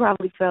you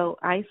probably felt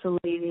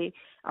isolated.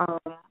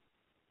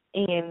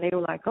 And they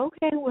were like,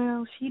 okay,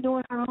 well, she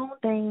doing her own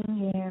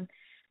thing, and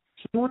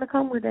she want to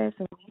come with us,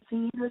 and we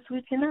see her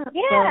switching up.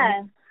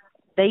 Yeah. So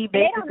they basically,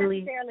 they don't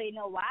necessarily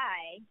know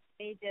why.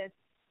 They just,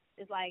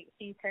 it's like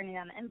she's turning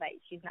down the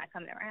invite. She's not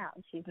coming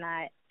around. She's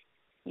not,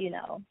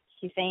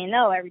 she's saying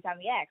no every time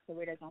we ask, so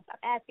we're just going to stop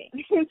asking.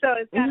 So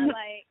it's kind of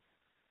like,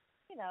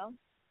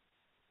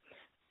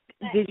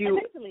 did you?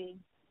 Eventually,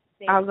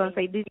 I was gonna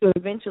say, did you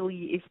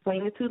eventually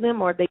explain it to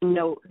them, or they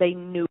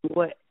knew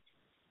what,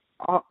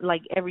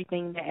 like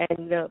everything that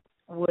ended up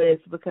was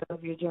because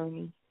of your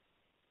journey?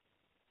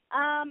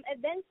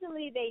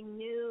 Eventually they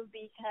knew,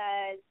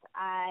 because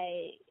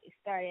I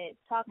started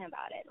talking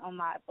about it on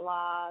my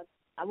blog.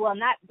 Well,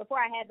 not before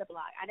I had the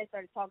blog. I just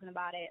started talking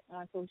about it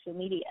on social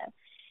media,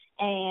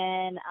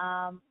 and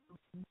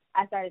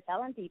I started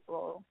telling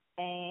people.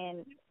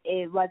 And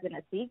it wasn't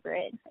a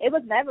secret. It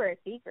was never a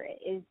secret.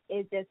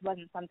 It just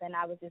wasn't something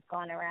I was just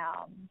going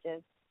around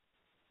just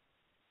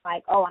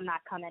like, oh, I'm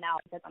not coming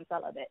out because I'm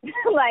celibate.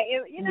 Like,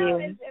 it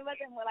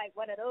wasn't like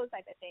one of those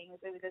type of things.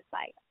 It was just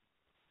like,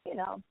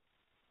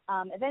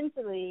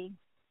 eventually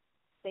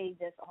they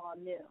just all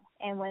knew.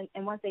 And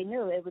once they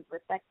knew, it was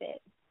respected.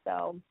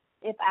 So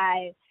if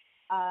I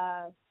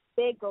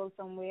did go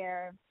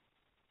somewhere,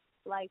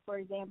 like, for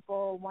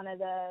example, one of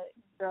the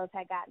girls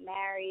had got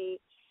married,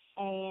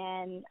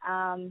 and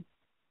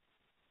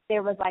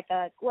there was like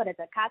a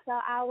cocktail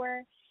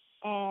hour,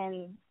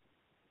 and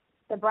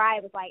the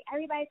bride was like,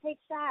 everybody take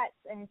shots,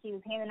 and she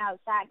was handing out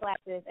shot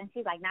glasses, and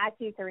she's like, not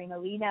you,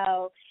 Kareema, we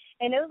know.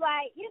 And it was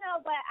like,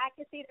 but I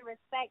could see the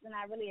respect, and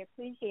I really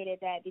appreciated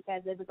that,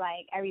 because it was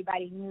like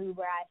everybody knew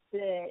where I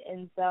stood,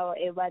 and so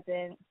it was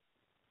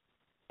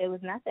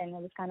nothing.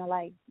 It was kind of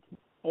like,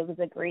 it was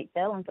a great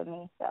feeling for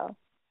me. So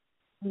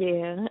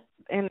yeah,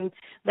 and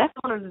that's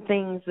one of the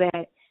things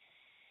that,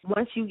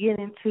 once you get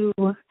into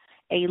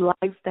a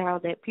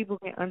lifestyle that people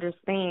can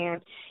understand,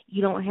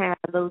 you don't have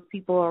those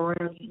people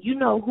around you. You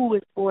know who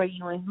is for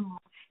you and who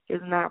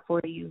is not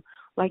for you.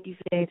 Like you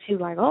said, she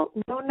was like, oh,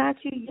 no, not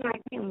you. You're not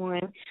getting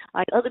one.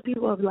 Like, other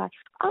people will be like,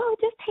 oh,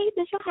 just taste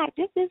the shot.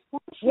 Just this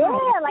one shot.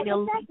 Yeah, like,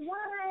 it's just one.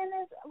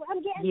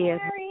 I'm getting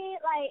married.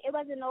 Like, it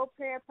wasn't no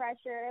peer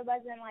pressure. It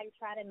wasn't like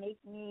try to make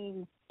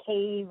me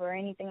cave or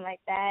anything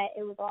like that.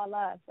 It was all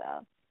love.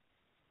 So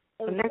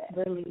and that's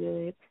really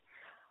good.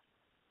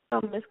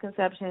 Some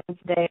misconceptions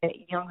that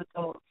young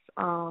adults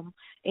and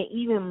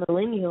even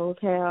millennials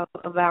have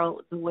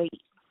about the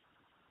weight.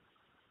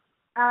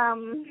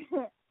 Some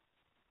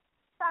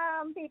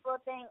people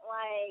think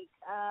like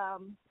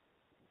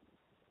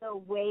the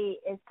weight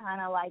is kind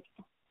of like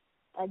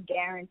a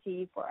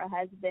guarantee for a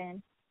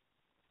husband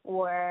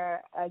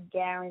or a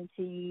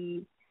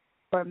guarantee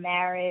for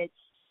marriage,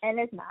 and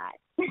it's not.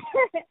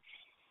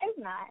 It's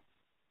not.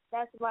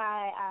 That's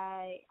why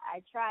I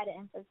try to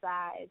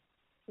emphasize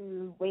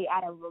to wait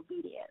out of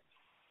obedience,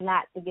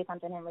 not to get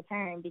something in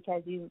return,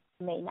 because you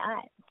may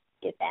not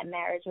get that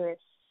marriage, or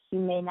you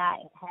may not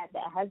have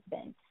that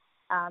husband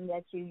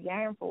that you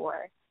yearn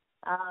for,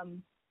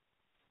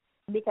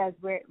 because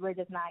we're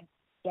just not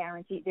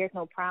guaranteed. There's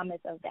no promise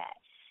of that.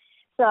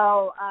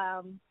 So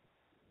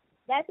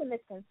that's a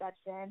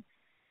misconception.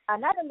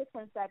 Another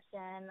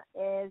misconception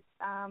is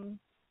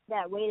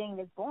that waiting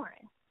is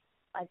boring.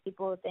 Like,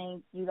 people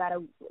think you got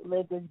to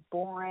live this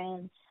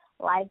boring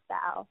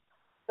lifestyle.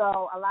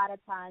 So a lot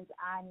of times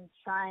I'm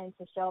trying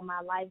to show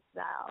my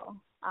lifestyle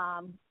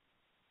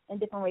in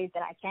different ways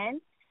that I can,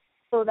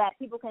 so that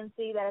people can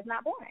see that it's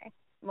not boring.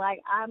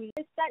 Like,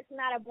 it's such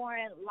not a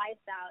boring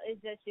lifestyle.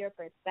 It's just your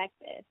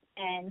perspective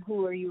and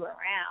who are you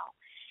around.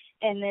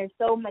 And there's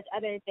so much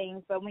other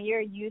things, but when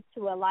you're used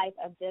to a life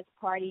of just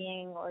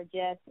partying, or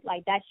just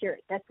like that's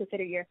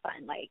considered your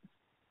fun. Like,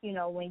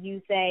 when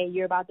you say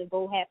you're about to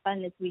go have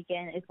fun this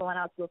weekend, it's going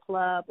out to a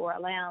club or a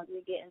lounge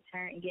and getting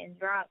turned and getting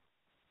drunk.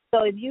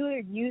 So if you're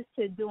used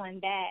to doing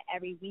that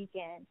every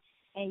weekend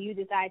and you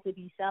decide to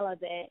be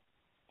celibate,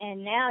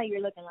 and now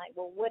you're looking like,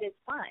 well, what is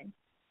fun?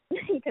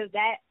 Because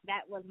that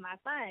was my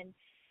fun.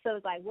 So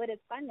it's like, what is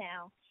fun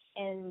now?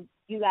 And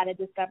you got to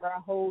discover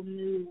a whole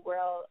new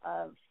world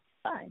of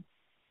fun.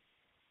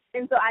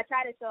 And so I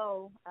try to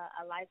show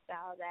a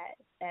lifestyle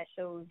that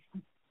shows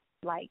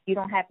Like, you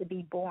don't have to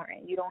be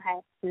boring. You don't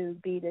have to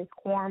be this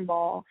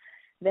cornball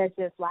that's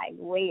just, like,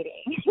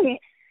 waiting.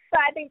 So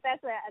I think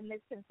that's a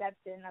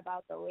misconception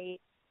about the wait.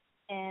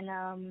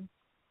 And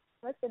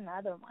what's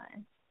another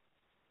one?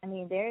 I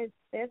mean,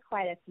 there's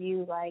quite a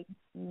few, like,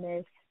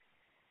 myths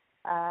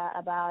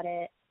about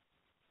it,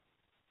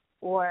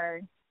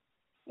 or,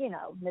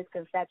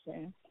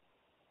 misconceptions.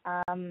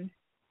 Trying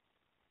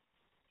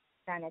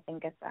to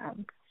think of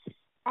some.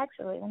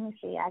 Actually, let me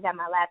see. I got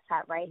my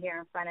laptop right here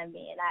in front of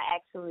me, and I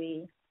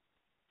actually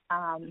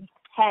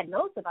had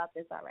notes about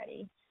this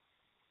already.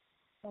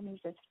 Let me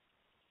just.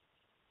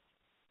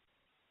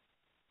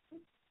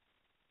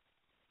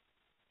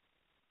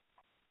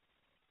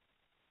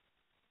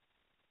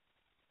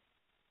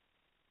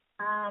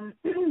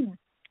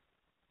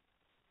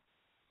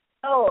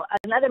 Oh,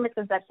 another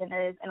misconception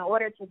is, in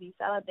order to be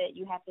celibate,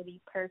 you have to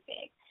be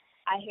perfect.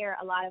 I hear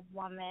a lot of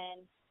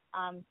women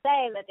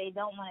say that they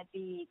don't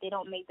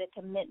make the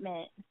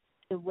commitment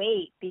to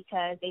wait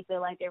because they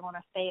feel like they're going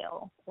to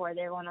fail, or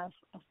they're going to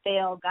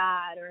fail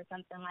God or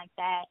something like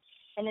that.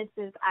 And it's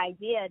this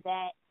idea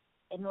that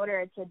in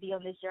order to be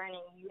on this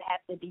journey, you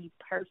have to be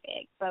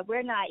perfect. But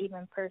we're not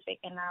even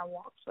perfect in our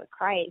walks with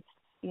Christ.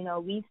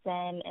 We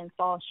sin and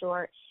fall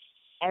short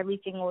every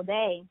single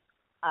day,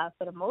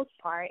 for the most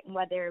part,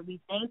 whether we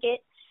think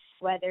it,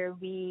 whether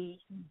we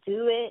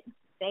do it,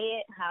 say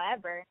it,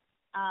 however,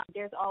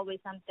 there's always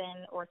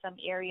something or some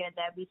area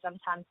that we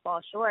sometimes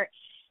fall short.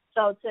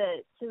 So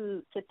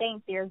to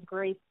think there's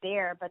grace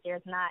there, but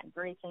there's not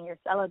grace in your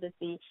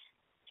celibacy,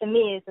 to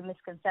me, is a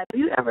misconception. Have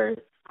you ever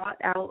sought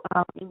out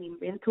any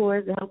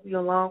mentors to help you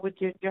along with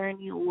your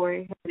journey, or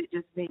has it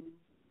just been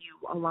you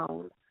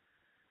alone?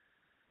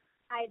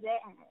 I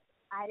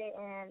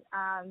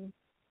didn't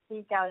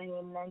seek out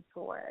any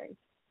mentors.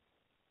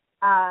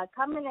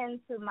 Coming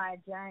into my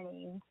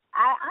journey,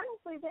 I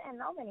honestly didn't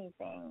know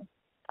anything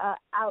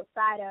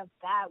outside of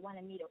God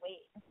wanting me to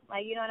wait.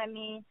 Like, you know what I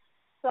mean?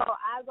 So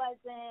I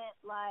wasn't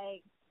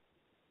like,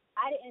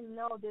 I didn't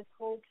know this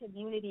whole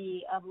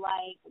community of,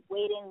 like,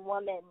 waiting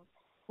women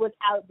was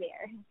out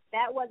there.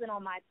 That wasn't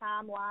on my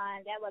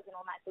timeline. That wasn't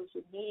on my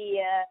social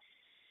media.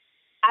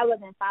 I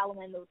wasn't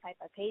following those type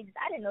of pages.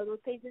 I didn't know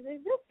those pages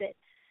existed.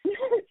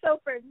 So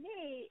for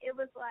me, it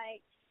was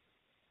like,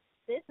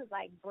 this is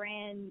like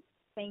brand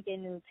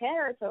spanking new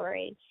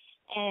territory.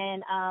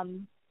 And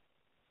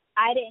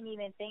I didn't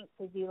even think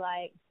to be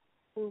like,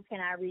 who can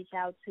I reach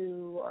out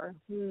to, or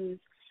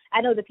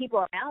I know the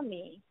people around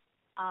me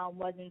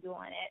wasn't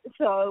doing it,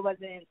 so it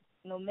wasn't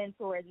no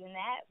mentors in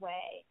that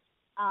way.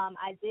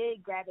 I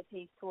did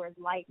gravitate towards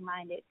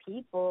like-minded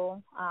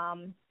people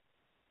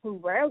who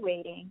were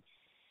waiting,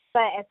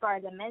 but as far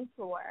as a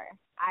mentor,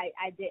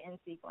 I didn't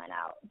seek one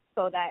out.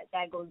 So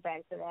that goes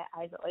back to that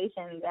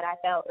isolation that I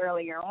felt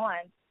earlier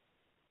on.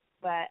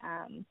 But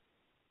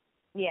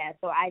yeah,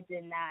 so I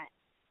did not.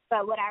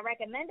 But would I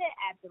recommend it?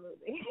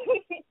 Absolutely.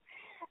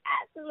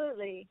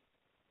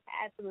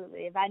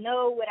 Absolutely. If I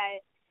know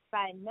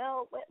how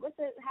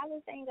does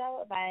the thing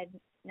go? If I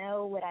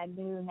know what I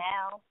knew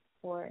now,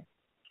 or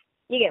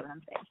you get what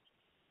I'm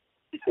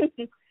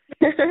saying.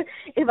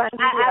 If I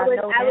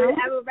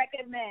would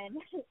recommend.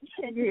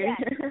 Yeah.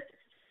 Yes,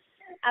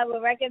 I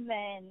would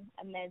recommend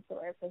a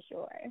mentor for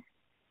sure.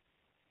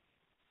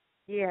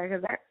 Yeah,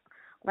 because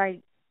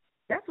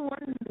that's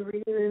one of the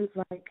reasons.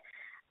 Like,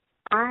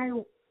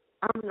 I'm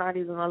not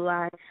even gonna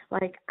lie.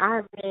 Like,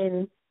 I've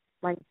been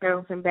like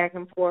bouncing back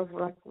and forth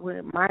like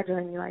with my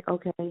journey. Like,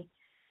 okay,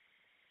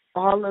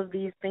 all of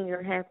these things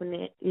are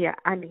happening. Yeah,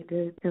 I need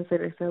to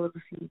consider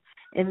celibacy,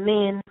 and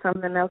then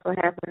something else will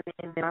happen,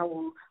 and then I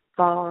will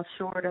fall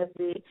short of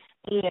it.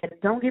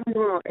 And don't get me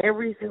wrong,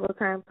 every single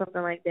time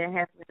something like that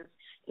happens,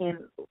 and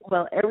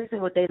every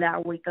single day that I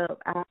wake up,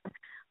 I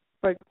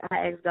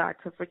ask God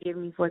to forgive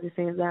me for the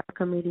sins that I've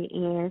committed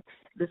and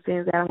the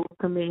sins that I will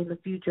commit in the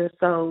future.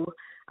 So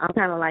I'm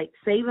kind of like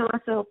saving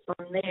myself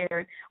from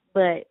there,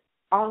 but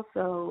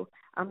also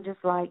I'm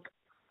just like,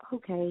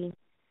 okay,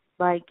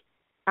 like,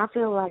 I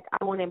feel like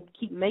I wouldn't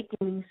keep making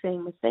these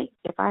same mistakes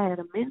if I had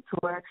a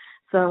mentor.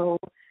 So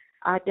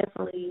I'm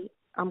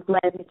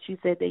glad that you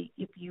said that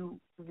if you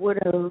would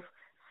have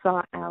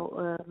sought out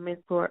a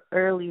mentor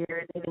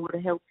earlier, then it would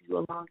have helped you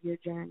along your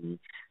journey.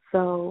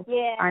 So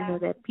yeah. I know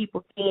that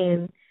people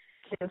can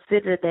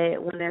consider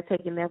that when they're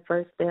taking their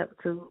first step,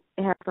 to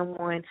have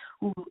someone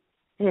who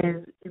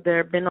has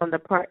either been on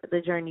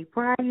the journey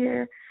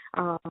prior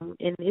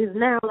and is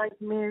now like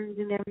married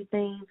and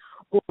everything,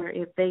 or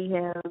if they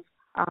have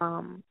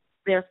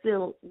they're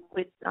still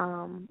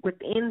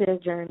within their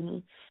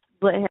journey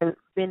but have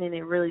been in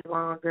it really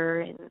longer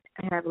and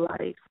have a lot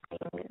of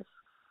experience.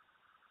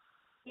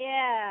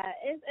 Yeah,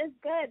 it's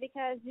good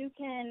because you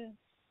can,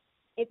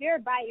 if you're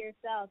by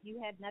yourself,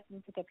 you have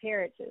nothing to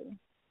compare it to.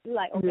 You're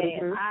like, okay,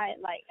 Mm-hmm.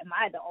 am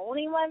I the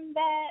only one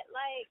that,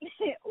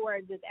 like,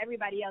 or does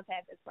everybody else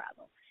have this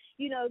problem?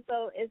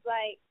 So it's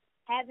like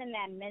having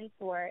that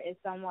mentor is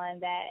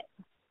someone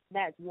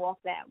that's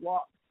walked that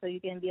walk. So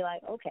you can be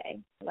like, okay,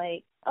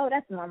 like, oh,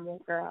 that's normal,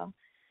 girl.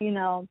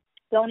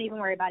 Don't even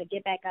worry about it.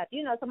 Get back up.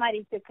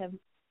 Somebody to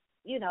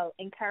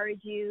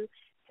encourage you,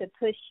 to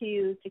push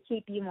you, to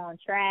keep you on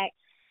track.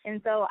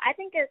 And so I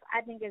think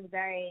it's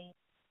very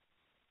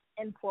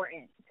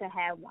important to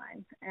have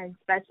one, and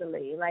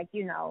especially like,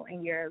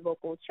 in your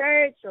local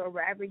church or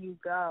wherever you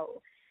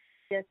go,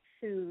 just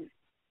to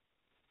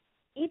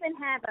even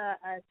have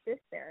a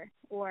sister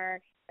or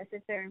a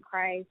sister in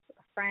Christ,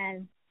 a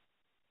friend,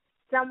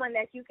 someone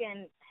that you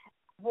can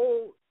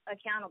hold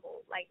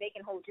accountable, like they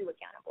can hold you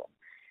accountable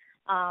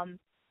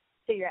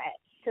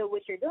to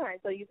what you're doing.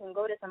 So you can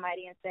go to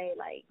somebody and say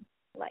like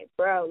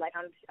bro, like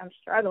I'm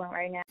struggling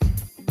right now.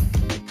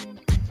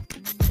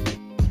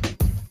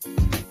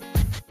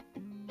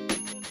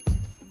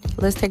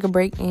 Let's take a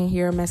break and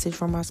hear a message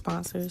from our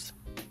sponsors.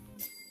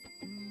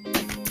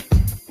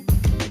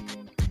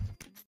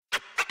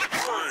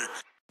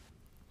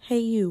 Hey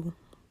you,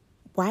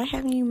 why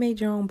haven't you made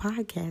your own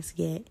podcast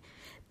yet?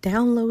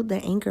 Download the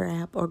Anchor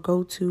app or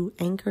go to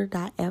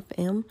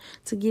anchor.fm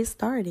to get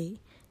started.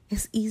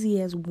 It's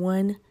easy as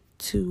 1,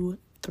 2,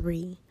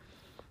 3.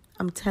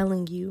 I'm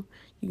telling you,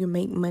 you can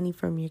make money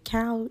from your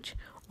couch,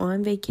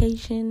 on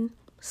vacation,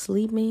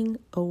 sleeping,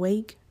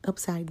 awake,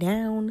 upside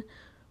down,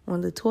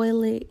 on the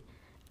toilet.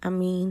 I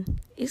mean,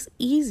 it's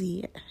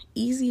easy.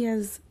 Easy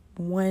as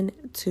 1,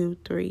 2,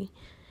 3.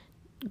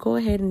 Go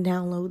ahead and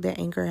download the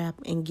Anchor app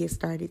and get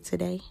started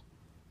today.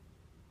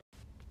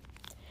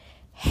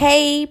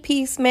 Hey,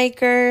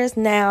 peacemakers.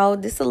 Now,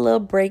 this is a little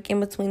break in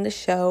between the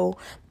show,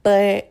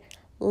 but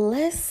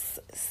let's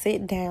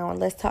sit down.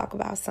 Let's talk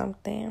about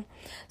something.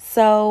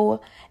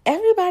 So,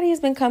 everybody has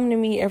been coming to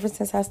me ever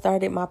since I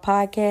started my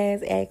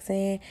podcast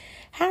asking,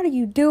 how do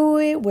you do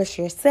it? What's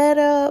your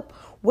setup?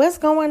 What's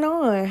going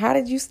on? How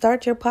did you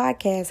start your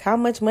podcast? How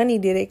much money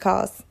did it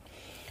cost?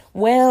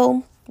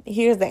 Well,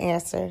 here's the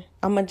answer.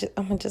 I'm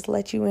gonna just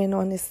let you in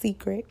on this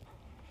secret.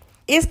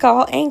 It's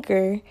called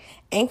Anchor.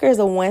 Anchor is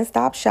a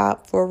one-stop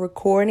shop for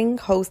recording,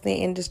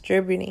 hosting, and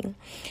distributing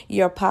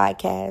your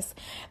podcast.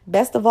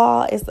 Best of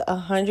all, it's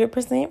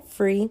 100%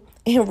 free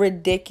and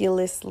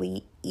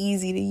ridiculously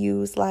easy to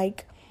use.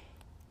 Like,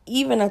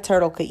 even a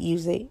turtle could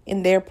use it,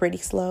 and they're pretty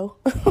slow.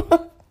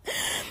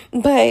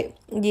 But,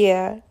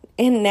 yeah.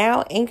 And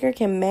now Anchor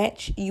can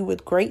match you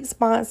with great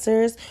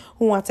sponsors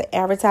who want to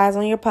advertise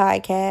on your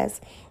podcast.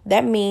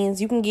 That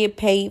means you can get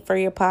paid for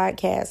your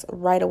podcast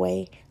right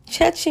away.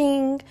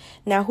 Cha-ching.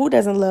 Now, who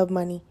doesn't love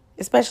money,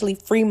 especially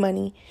free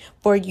money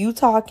for you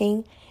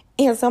talking,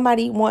 and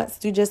somebody wants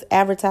to just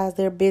advertise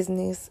their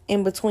business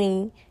in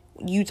between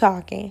you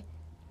talking?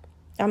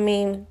 I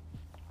mean,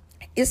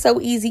 it's so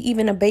easy,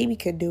 even a baby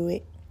could do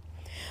it.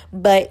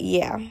 But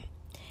yeah,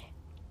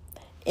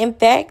 in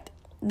fact,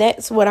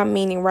 that's what I'm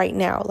meaning right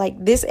now.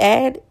 Like, this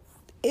ad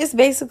is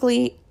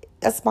basically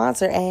a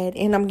sponsor ad,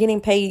 and I'm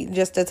getting paid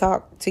just to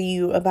talk to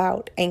you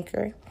about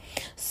Anchor.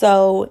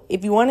 So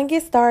if you want to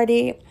get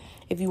started,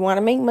 if you want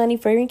to make money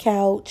for your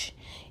couch,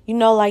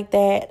 like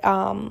that,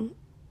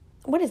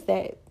 what is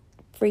that?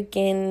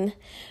 Freaking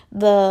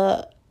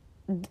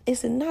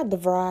is it not the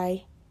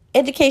Vry?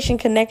 Education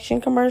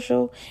Connection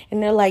commercial.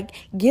 And they're like,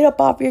 get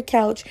up off your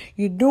couch.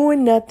 You're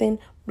doing nothing,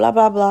 blah,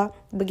 blah, blah.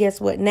 But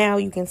guess what? Now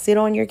you can sit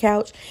on your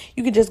couch.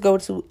 You can just go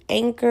to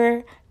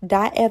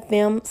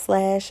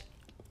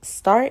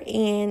anchor.fm/start,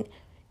 and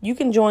you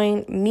can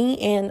join me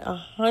and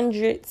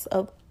hundreds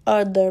of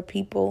other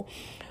people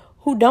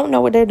who don't know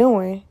what they're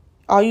doing.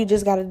 All you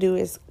just got to do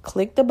is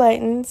click the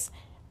buttons,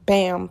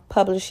 bam,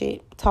 publish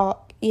it,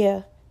 talk.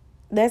 Yeah,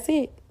 that's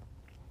it.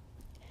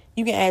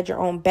 You can add your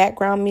own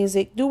background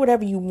music, do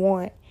whatever you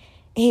want.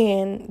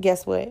 And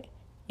guess what?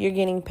 You're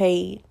getting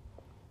paid.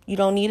 You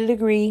don't need a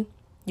degree.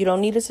 You don't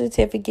need a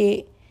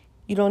certificate.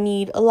 You don't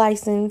need a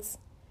license.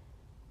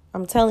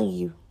 I'm telling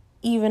you,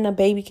 even a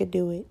baby could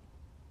do it.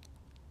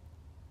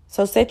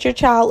 So set your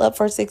child up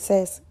for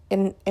success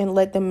and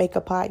let them make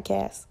a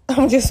podcast.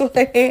 I'm just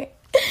saying.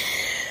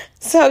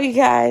 So you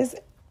guys,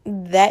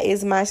 that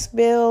is my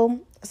spill.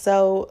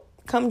 So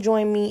come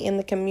join me in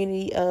the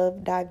community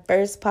of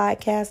diverse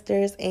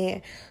podcasters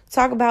and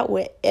talk about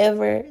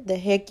whatever the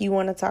heck you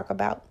want to talk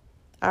about.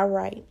 All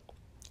right.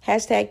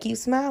 Hashtag keep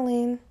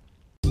smiling.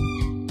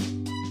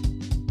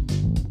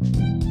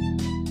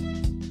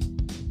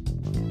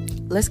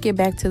 Let's get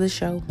back to the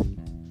show.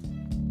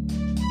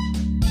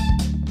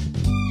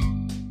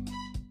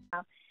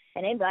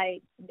 And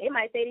they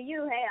might say to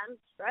you, hey, I'm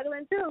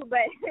struggling too.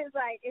 But it's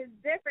like, it's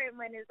different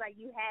when it's like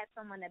you have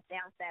someone to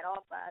bounce that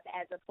off of,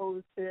 as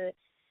opposed to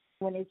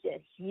when it's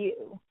just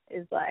you.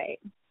 It's like,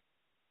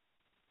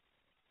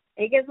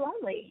 it gets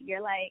lonely.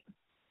 You're like,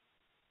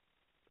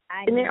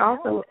 I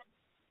was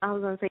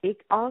going to say,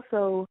 it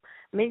also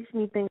makes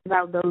me think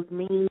about those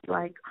memes,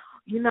 like,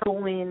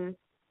 when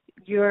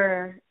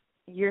you're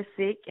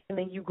sick and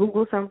then you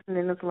Google something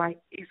and it's like,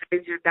 it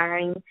says you're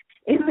dying.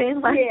 And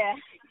then, like, yeah.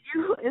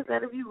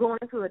 Instead of you going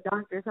to a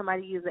doctor,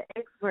 somebody who's an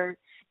expert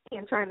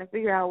and trying to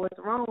figure out what's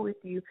wrong with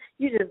you,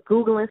 you're just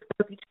Googling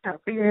stuff. You trying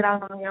to figure it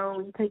out on your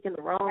own. You're taking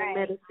the wrong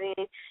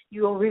medicine.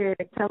 You over here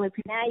telling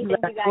people you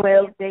got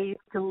 12 days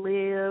to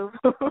live.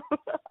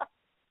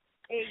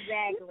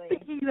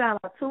 Exactly. You got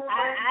a tumor.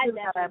 You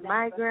got a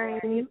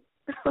migraine.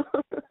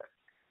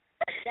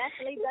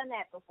 Definitely done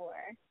that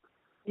before.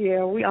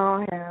 Yeah, we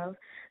all have.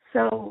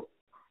 So,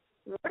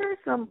 what are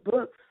some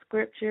books,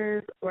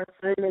 scriptures, or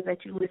sermons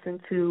that you listen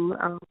to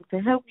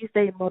help you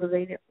stay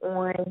motivated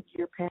on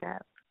your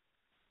path?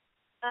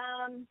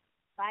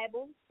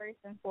 Bible first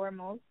and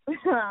foremost.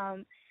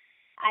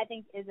 I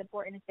think it's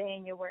important to stay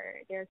in your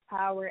word. There's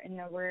power in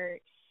the word,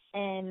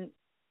 and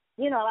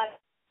a lot of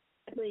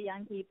especially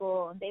young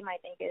people, they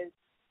might think it's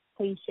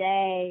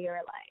cliche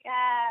or like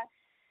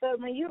but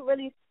when you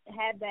really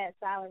have that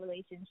solid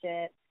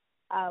relationship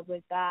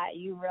with God,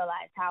 you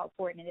realize how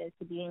important it is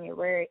to be in your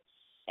word,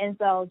 and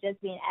so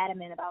just being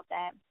adamant about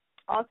that.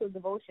 Also,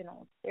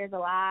 devotionals. There's a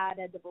lot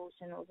of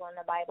devotionals on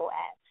the Bible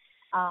app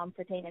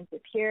pertaining to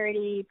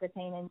purity,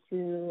 pertaining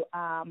to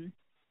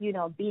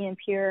being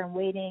pure and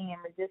waiting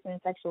and resisting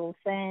sexual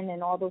sin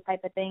and all those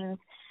type of things.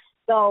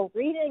 So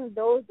reading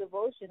those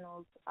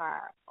devotionals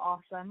are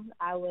awesome.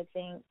 I would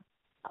think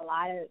a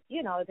lot of,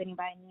 if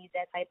anybody needs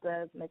that type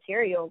of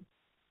material,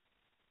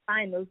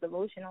 find those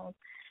devotionals.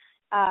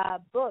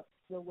 Books,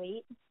 The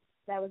Wait,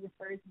 that was the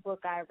first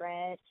book I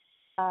read,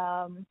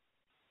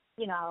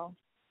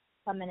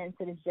 coming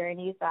into this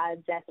journey. So I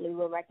definitely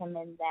will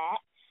recommend that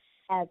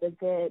as a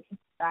good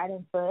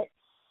starting foot.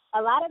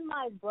 A lot of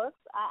my books,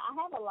 I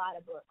have a lot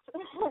of books.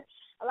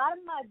 A lot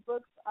of my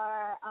books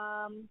are,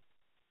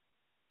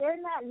 they're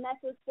not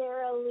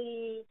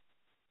necessarily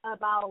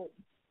about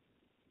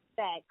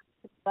sex,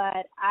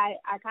 but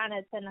I kind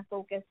of tend to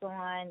focus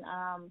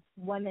on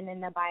women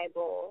in the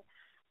Bible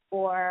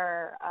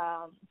or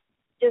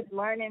just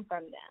learning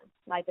from them,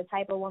 like the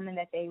type of woman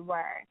that they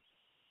were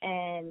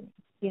and,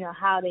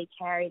 how they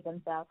carried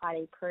themselves, how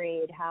they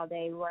prayed, how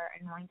they were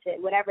anointed,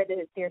 whatever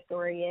their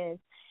story is.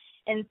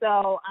 And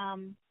so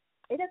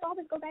it does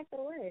always go back to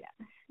the word.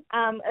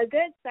 A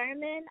good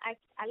sermon,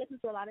 I listen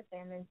to a lot of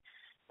sermons,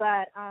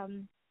 but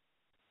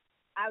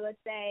I would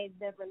say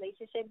the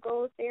Relationship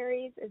Goals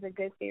series is a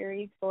good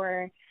series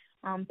for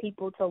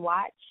people to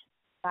watch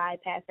by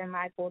Pastor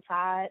Michael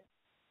Todd.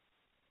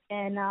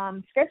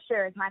 And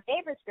scriptures, my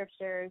favorite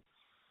scriptures,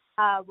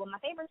 my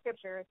favorite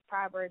scripture is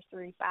Proverbs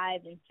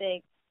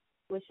 3:5-6,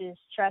 which is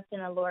trust in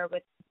the Lord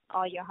with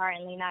all your heart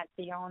and lean not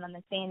to your own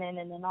understanding,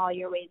 and in all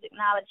your ways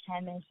acknowledge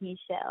him, and he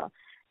shall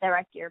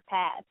direct your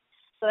path.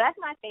 So that's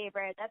my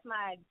favorite. That's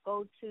my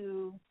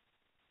go-to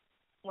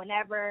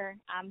whenever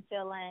I'm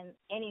feeling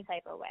any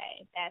type of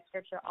way. That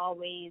scripture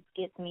always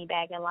gets me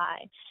back in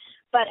line.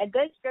 But a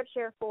good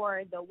scripture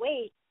for the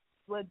wait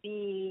would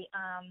be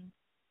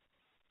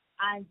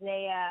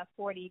Isaiah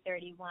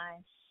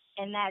 40:31.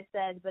 And that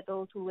says, but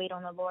those who wait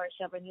on the Lord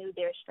shall renew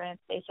their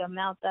strength. They shall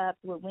mount up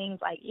with wings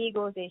like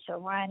eagles. They shall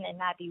run and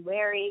not be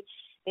weary.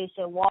 They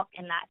shall walk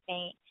and not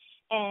faint.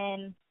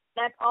 And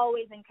that's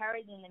always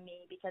encouraging to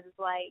me because it's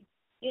like,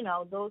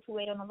 those who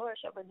wait on the Lord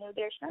shall renew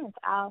their strength.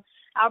 I'll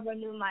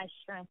renew my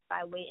strength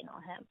by waiting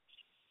on him.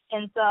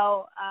 And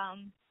so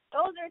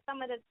those are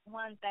some of the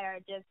ones that are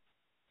just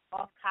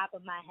off top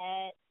of my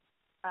head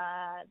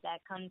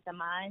that come to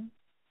mind.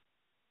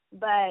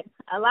 But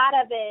a lot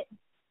of it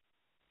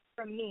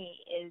for me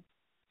is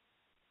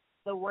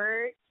the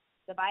Word,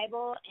 the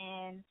Bible,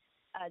 and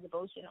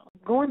devotional.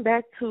 Going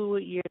back to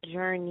your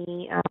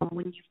journey,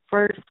 when you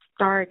first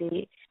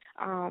started,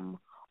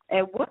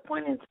 at what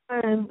point in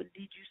time did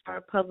you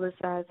start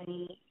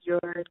publicizing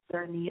your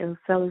journey of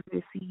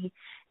celibacy,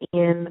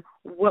 and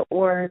what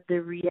were the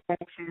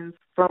reactions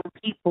from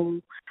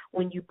people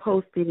when you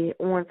posted it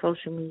on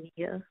social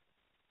media?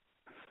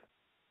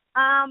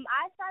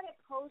 I started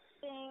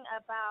posting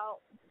about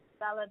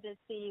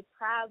celibacy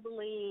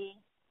probably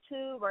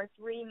 2 or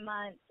 3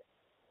 months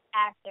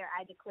after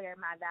I declared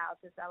my vow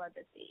to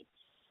celibacy.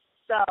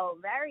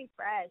 So very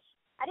fresh.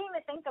 I didn't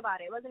even think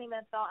about it. It wasn't even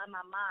a thought in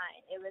my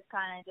mind. It was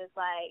kind of just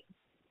like,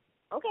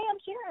 okay,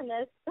 I'm sharing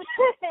this.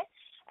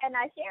 And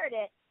I shared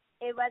it.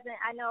 It wasn't,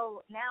 I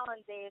know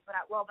nowadays, when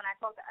I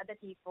talk to other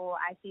people,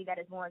 I see that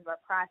it's more of a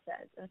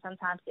process. And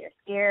sometimes they're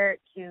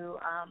scared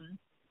to,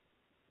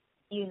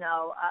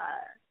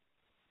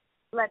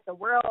 let the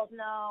world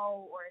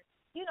know, or,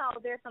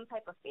 there's some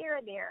type of fear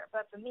there.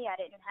 But for me, I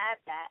didn't have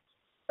that.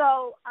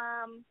 So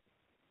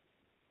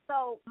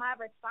my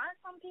response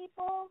from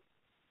people,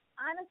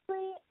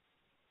 honestly,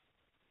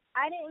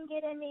 I didn't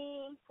get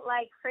any,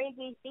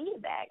 crazy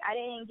feedback. I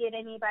didn't get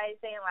anybody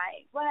saying,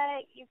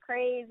 what, you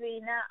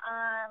crazy,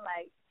 nuh-uh,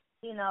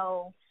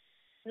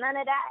 none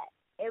of that.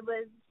 It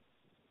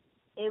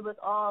was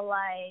all,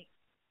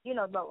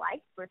 the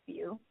likes were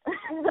few.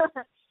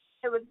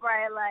 It was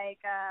probably,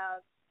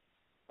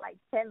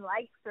 10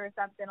 likes or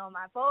something on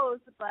my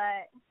post,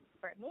 but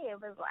for me, it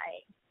was,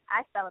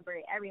 I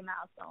celebrate every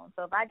milestone.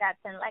 So if I got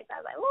 10 likes,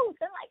 I was like, ooh,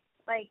 10 likes,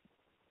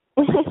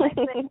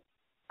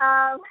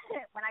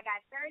 when I got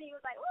 30, it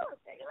was like, ooh,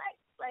 30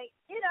 likes.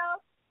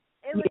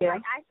 It was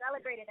I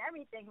celebrated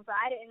everything, so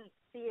I didn't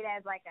see it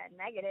as a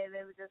negative.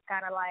 It was just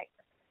kind of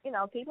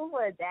people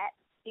will adapt,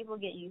 people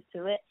get used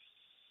to it.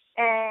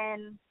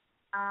 And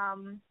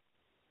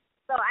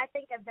so I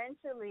think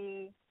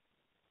eventually,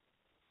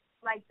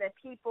 the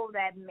people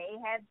that may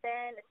have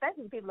been,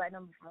 especially people that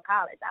know me from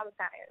college, I was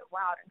kind of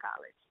wild in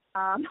college.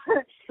 Um,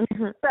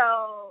 Mhm.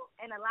 so,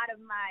 and a lot of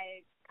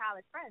my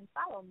college friends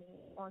follow me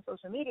on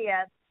social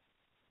media.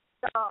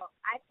 So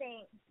I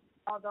think,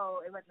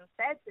 although it wasn't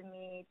said to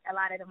me, a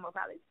lot of them were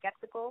probably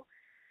skeptical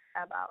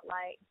about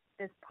like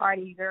this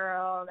party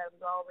girl that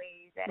was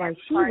always at Like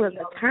every she party, was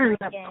a always turn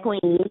up drinking.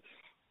 queen.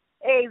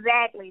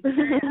 Exactly, the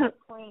turn up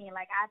queen.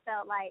 Like I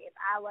felt like if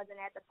I wasn't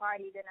at the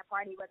party, then the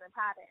party wasn't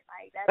popping.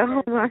 Like that's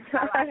Oh just my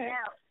how I God.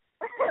 felt.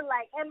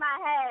 Like in my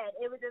head,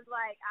 it was just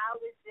like I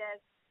was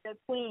just the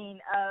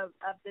queen of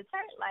the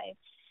church life,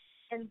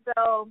 and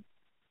so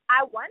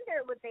I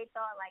wondered what they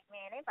thought. Like,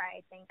 man, they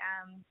probably think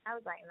I'm. I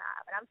was like, nah,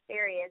 but I'm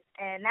serious,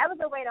 and that was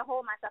a way to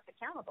hold myself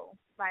accountable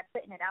by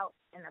putting it out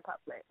in the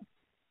public.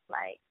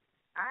 Like,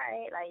 all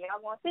right, like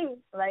y'all gonna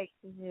see, like,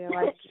 Yeah,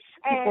 like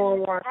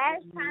people and are as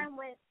watching you. time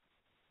went,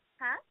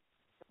 huh?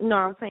 No,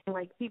 I'm saying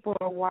like people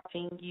are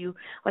watching you.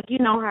 Like you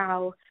know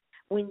how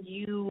when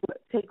you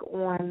take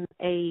on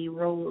a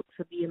role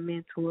to be a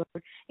mentor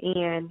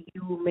and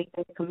you make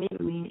that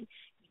commitment,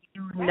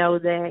 you know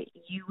Right, that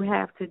you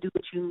have to do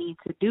what you need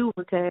to do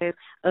because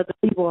other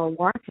people are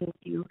watching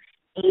you,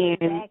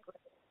 and exactly,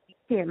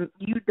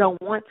 you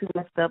don't want to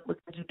mess up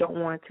because you don't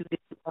want to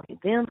disappoint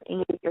them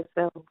and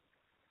yourself.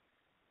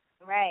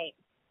 right.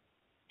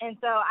 And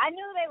so I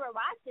knew they were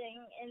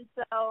watching, and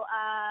so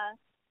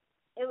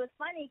it was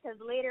funny because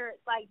later,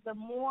 like the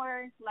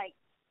more, like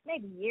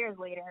maybe years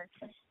later,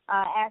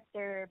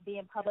 after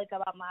being public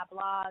about my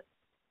blog,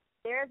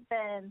 there's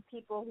been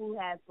people who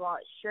have bought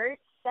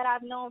shirts that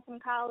I've known from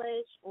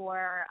college,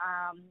 or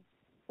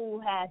who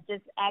have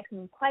just asked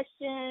me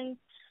questions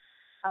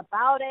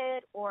about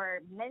it, or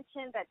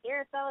mentioned that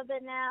they're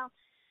celibate now.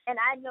 And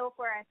I know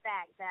for a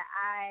fact that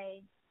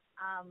I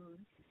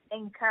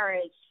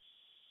encourage,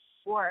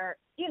 or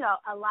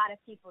a lot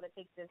of people to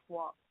take this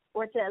walk,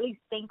 or to at least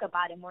think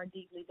about it more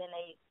deeply than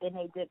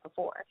they did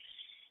before.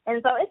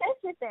 And so it's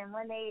interesting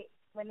when they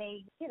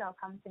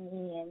come to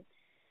me and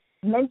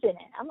mention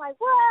it. I'm like,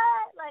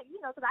 what? Like,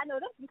 because I know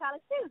them from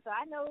college too, so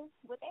I know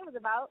what they was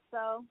about.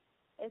 So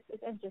it's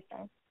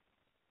interesting.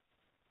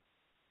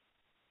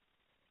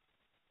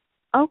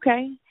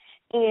 Okay.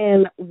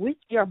 And with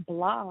your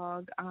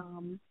blog,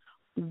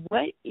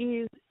 what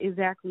is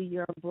exactly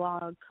your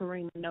blog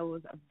Kareema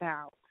Knows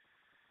about?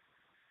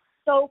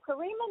 So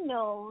Kareema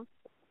Knows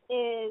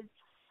is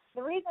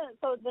the reason.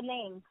 So the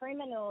name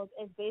Kareema Knows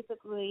is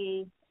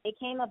basically, it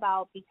came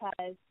about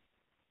because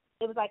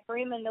it was like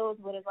Kareema knows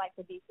what it's like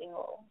to be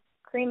single.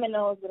 Kareema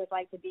knows what it's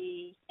like to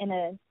be in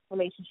a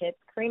relationship.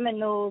 Kareema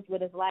knows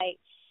what it's like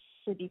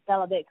to be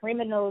celibate.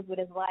 Kareema knows what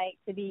it's like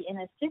to be in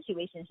a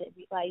situationship.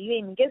 Like, you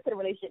didn't even get to the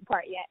relationship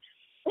part yet.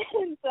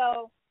 And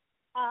so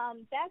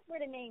that's where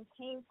the name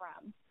came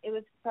from. It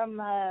was from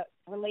a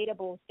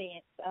relatable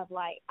stance of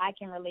like, I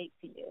can relate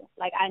to you.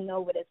 Like, I know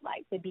what it's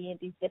like to be in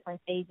these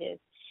different stages.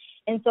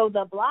 And so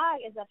the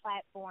blog is a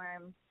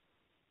platform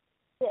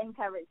to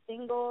encourage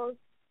singles,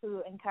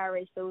 to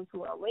encourage those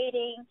who are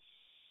waiting,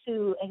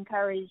 to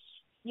encourage,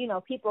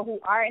 people who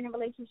are in a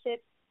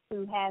relationship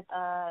to have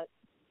a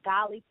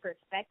godly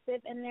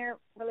perspective in their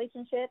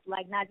relationship,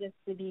 like not just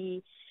to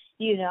be,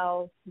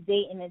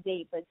 dating a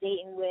date, but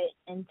dating with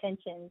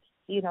intentions,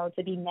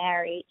 to be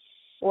married,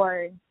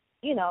 or,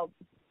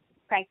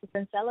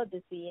 practicing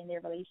celibacy in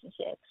their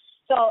relationship.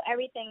 So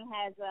everything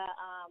has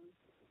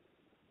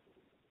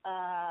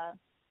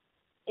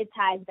it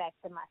ties back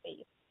to my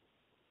faith.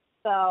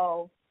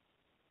 So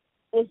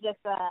it's just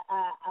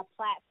a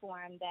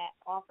platform that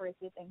offers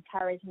this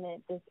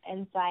encouragement, this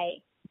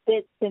insight,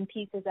 bits and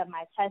pieces of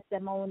my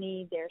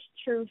testimony. There's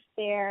truth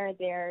there.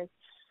 There's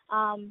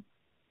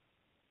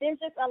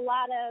just a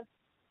lot of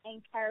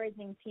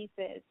encouraging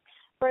pieces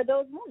for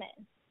those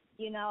women.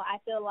 I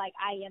feel like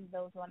I am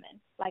those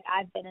women. Like,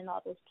 I've been in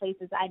all those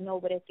places. I know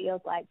what it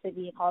feels like to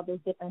be in all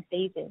those different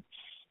stages.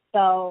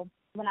 So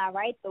when I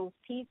write those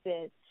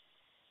pieces,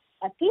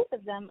 a piece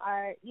of them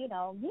are,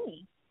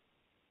 me.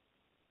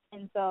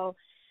 And so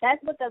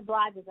that's what the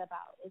blog is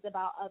about. It's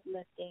about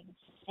uplifting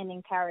and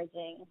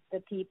encouraging the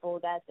people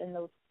that's in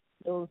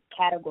those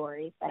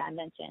categories that I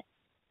mentioned.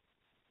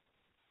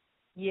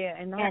 Yeah,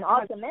 and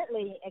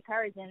ultimately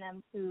encouraging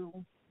them to,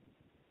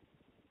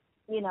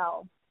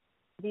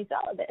 be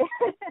celibate.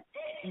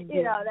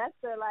 Yeah. That's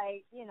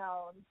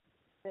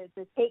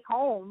to take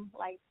home,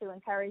 like to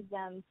encourage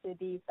them to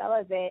be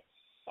celibate,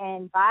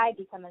 and by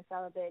becoming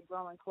celibate,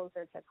 growing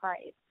closer to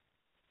Christ.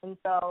 And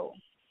so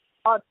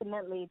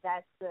ultimately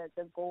that's the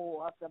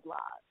goal of the blog.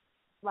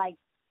 Like,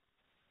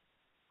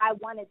 I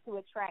wanted to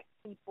attract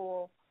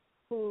people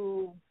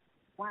who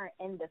weren't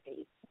in the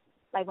faith.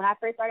 Like, when I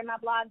first started my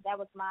blog, that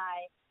was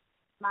my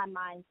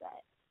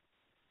mindset.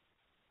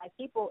 Like,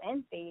 people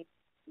in faith,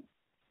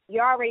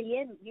 you're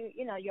already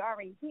you're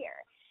already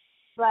here.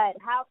 But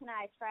how can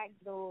I attract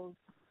those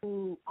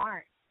who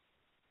aren't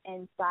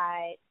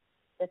inside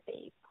the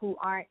faith, who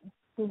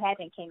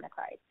haven't came to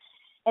Christ?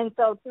 And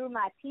so through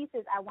my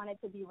pieces, I wanted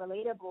to be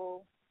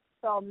relatable.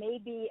 So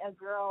maybe a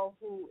girl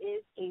who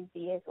is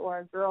atheist, or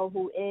a girl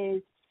who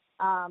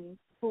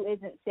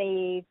isn't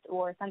saved,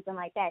 or something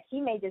like that,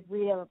 she may just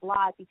read a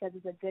blog because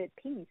it's a good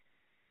piece.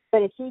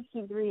 But if she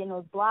keeps reading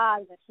those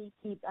blogs and she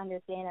keeps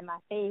understanding my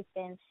faith,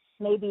 then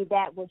maybe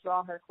that will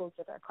draw her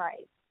closer to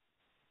Christ.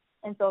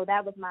 And so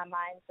that was my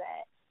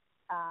mindset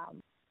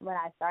when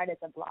I started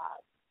the blog.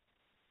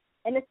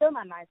 And it's still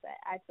my mindset.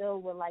 I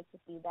still would like to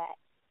see that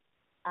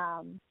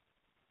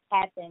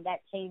happen, that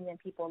change in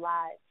people's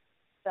lives.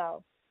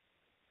 So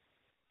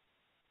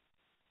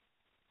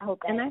I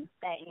hope that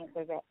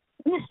answers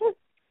it.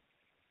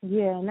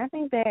 Yeah, and I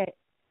think that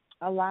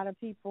a lot of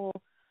people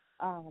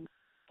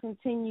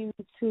continue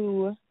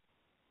to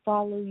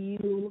follow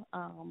you,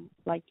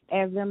 like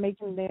as they're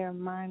making their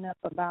mind up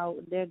about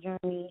their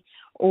journey,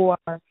 or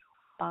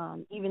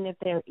even if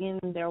they're in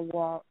their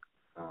walk.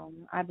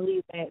 I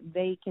believe that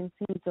they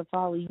continue to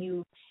follow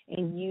you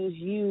and use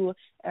you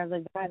as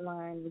a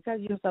guideline because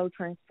you're so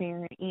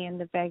transparent, and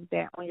the fact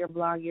that on your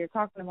blog you're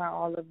talking about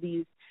all of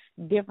these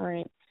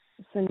different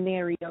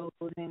scenarios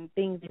and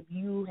things that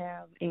you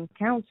have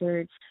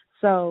encountered.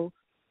 So,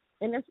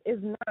 and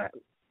it's not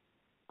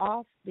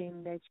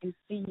often that you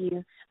see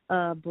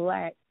a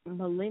Black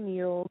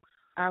millennial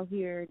out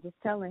here just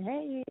telling,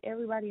 hey,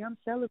 everybody, I'm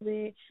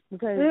celibate,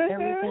 because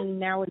everything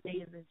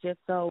nowadays is just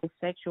so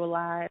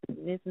sexualized,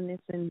 this and this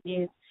and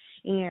this.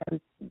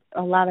 And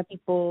a lot of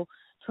people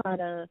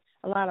a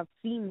lot of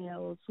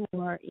females who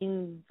are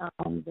in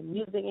the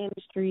music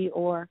industry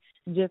or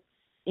just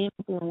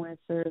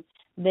influencers,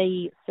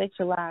 they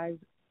sexualize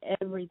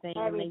everything.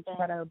 And they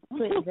try to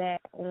put that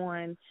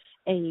on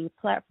a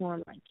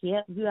platform like,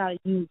 yep, you got to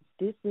use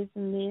this, this,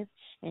 and this,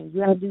 and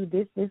you got to do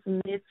this, this,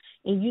 and this.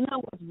 And you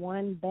know what's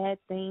one bad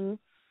thing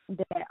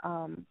that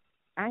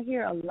I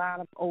hear a lot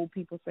of old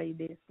people say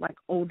this, like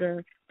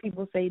older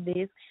people say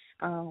this,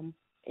 and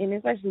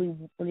especially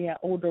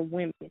older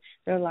women.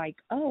 They're like,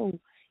 oh,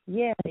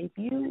 yeah, if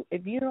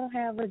you don't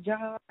have a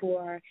job,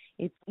 or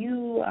if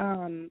you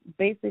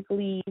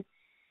basically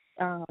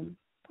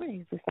what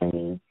is the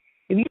saying?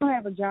 If you don't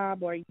have a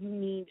job or you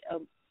need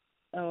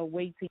a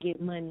way to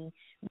get money,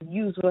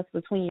 use what's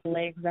between your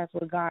legs. That's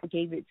what God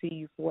gave it to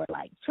you for.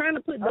 Like, trying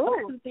to put those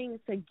two things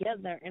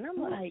together. And I'm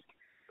like,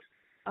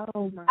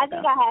 oh, my God. I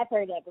think I have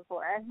heard that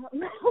before.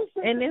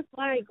 And it's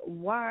like,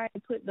 why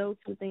put those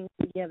two things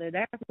together?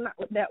 That's not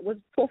what that was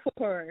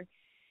for.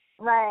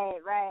 Right,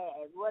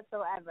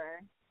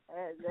 whatsoever.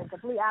 The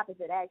complete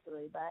opposite,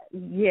 actually. But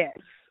yes.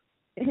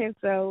 And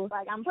so,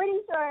 like, I'm pretty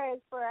sure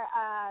it's for,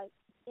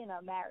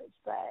 marriage,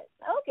 but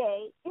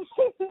okay.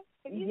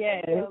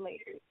 Yes.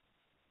 Later.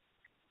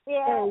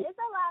 Yeah, it's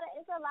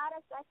a lot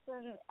of sex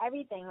and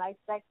everything, like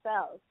sex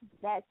sells.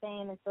 That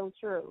saying is so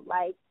true.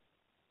 Like,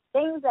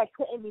 things that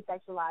couldn't be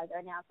sexualized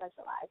are now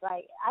sexualized.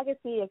 Like, I could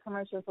see a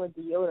commercial for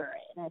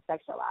deodorant and it's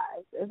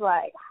sexualized. It's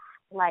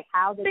like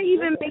how did they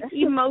even make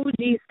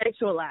emojis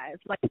sexualized?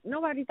 Like,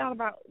 nobody thought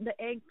about the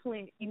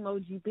eggplant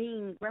emoji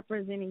being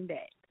representing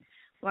that.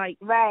 Like,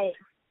 right.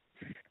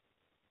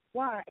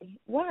 Why?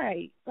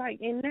 Like,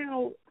 and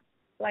now,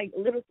 like,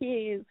 little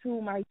kids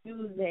who might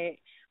use that,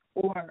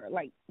 or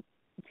like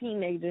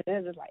teenagers,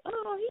 they're just like,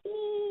 oh,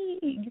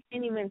 you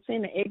can't even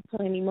send an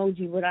eggplant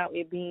emoji without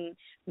it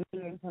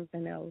meaning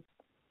something else.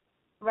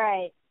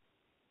 Right.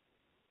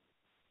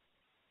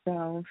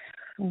 So,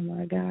 oh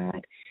my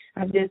God,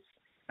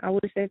 I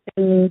wish that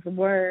things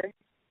were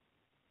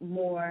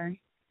more.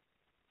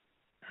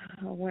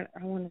 I want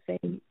to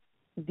say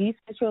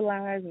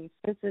decentralized and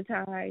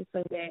sensitized,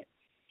 so that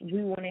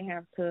we wouldn't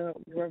have to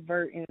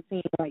revert and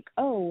seem like,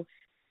 oh,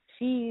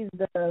 she's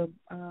the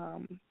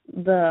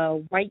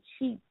white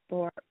sheep,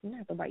 or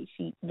not the white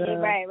sheep, the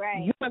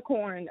right.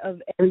 unicorn of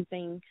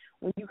everything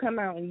when you come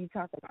out and you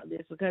talk about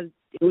this, because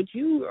what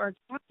you are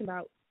talking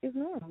about is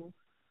normal.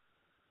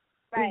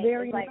 Right. It's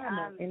very like,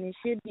 normal, and it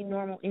should be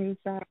normal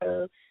inside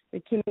of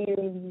the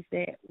communities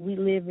that we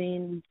live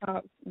in,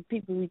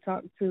 people we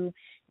talk to,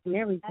 and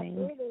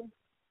everything.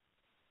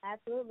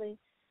 Absolutely.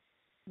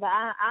 But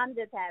I'm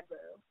the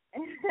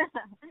taboo,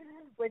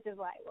 which is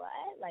like, what?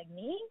 Like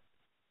me?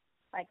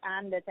 Like,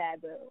 I'm the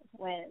taboo,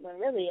 when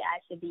really I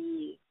should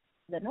be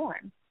the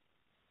norm.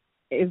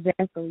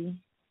 Exactly.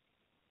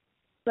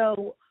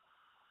 So,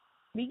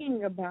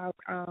 speaking about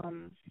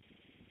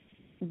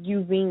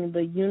you being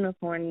the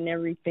unicorn and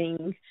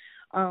everything,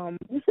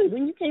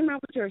 when you came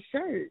out with your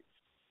shirt,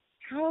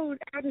 how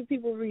did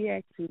people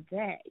react to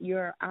that?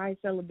 Your I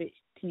Celibate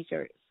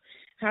T-shirts.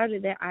 How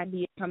did that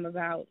idea come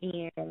about,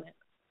 and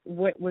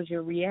what was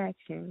your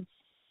reaction?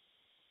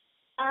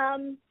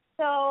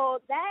 So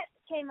that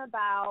came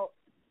about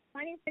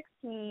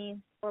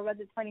 2016, or was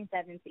it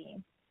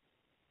 2017?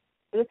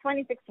 It was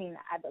 2016,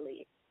 I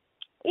believe.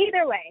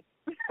 Either way,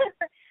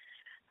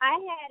 I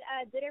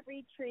had did a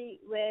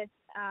retreat with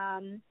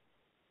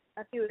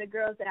a few of the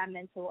girls that I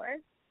mentor,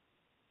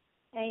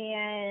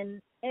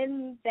 and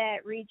in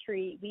that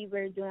retreat, we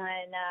were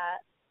doing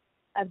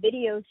a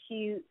video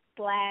shoot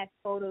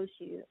 / photo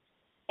shoot,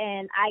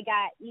 and I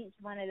got each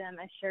one of them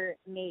a shirt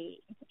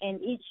made,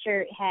 and each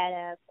shirt had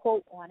a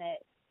quote on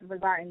it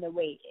regarding the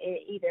weight.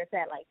 It either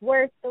said like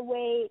worth the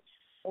weight,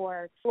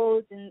 or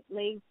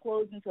legs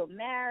closed into a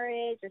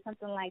marriage, or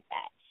something like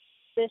that.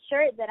 The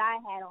shirt that I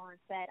had on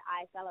said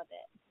I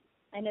celibate.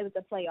 and it was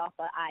a play off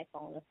of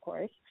iPhone, of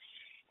course.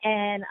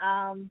 And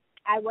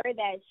I wear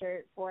that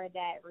shirt for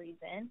that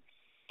reason.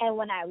 And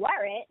when I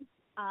wore it,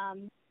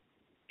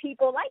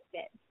 people liked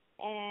it.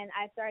 And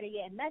I started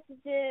getting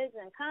messages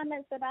and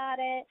comments about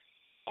it,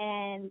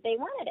 and they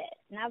wanted it.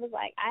 And I was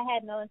like, I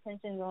had no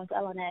intentions on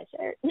selling that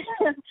shirt.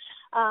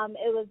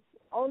 It was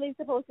only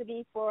supposed to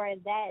be for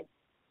that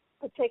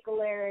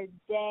particular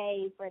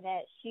day, for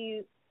that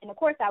shoot. And, of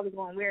course, I was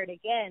going to wear it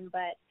again,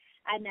 but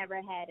I never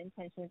had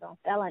intentions on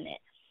selling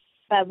it.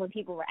 But when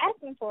people were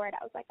asking for it,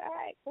 I was like, all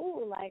right,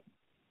 cool. Like,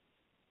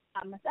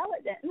 I'm going to sell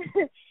it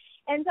then.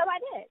 And so I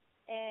did.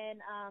 And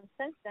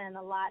since then,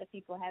 a lot of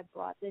people have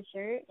bought this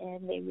shirt,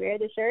 and they wear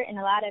the shirt. And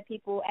a lot of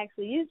people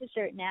actually use the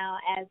shirt now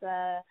as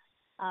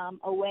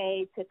a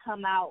way to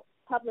come out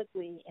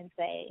publicly and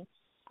say,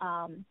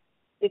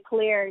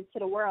 declare to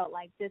the world,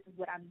 like, this is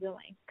what I'm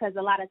doing. Because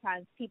a lot of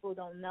times people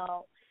don't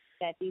know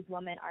that these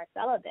women are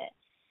celibate.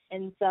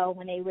 And so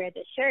when they wear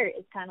the shirt,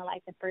 it's kind of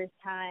like the first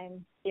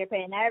time they're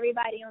putting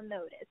everybody on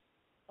notice.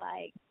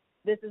 Like,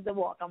 this is the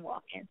walk I'm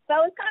walking.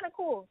 So it's kind of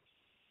cool.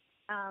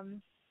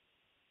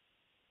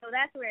 So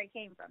that's where it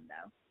came from,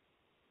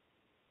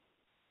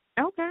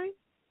 though. Okay.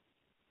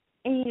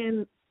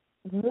 And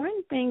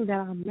one thing that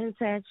I meant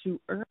to ask you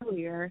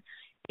earlier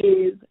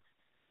is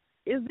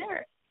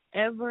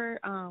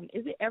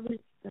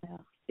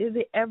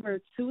it ever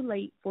too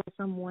late for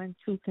someone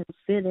to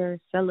consider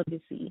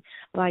celibacy?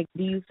 Like,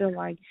 do you feel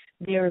like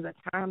there's a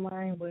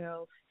timeline?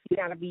 Well, you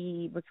got to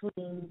be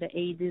between the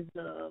ages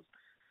of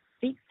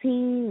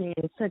 16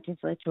 and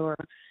such, or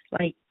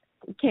like,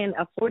 can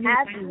a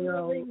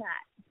 49-year-old? Absolutely not.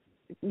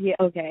 Yeah,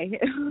 okay.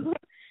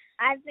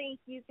 I think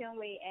you can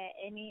wait at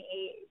any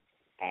age.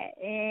 At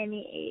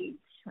any age.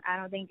 I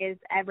don't think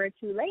it's ever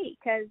too late,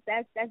 because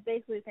that's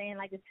basically saying,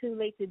 like, it's too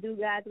late to do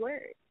God's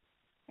word.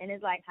 And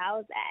it's like, how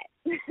is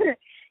that?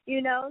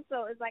 You know?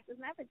 So it's like, it's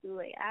never too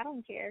late. I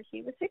don't care if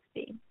she was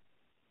 60.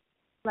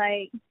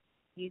 Like,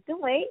 you can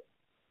wait.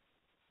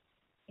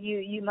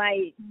 You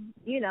might,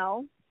 you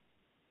know,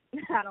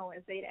 I don't want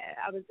to say that.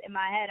 In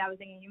my head, I was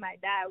thinking you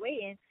might die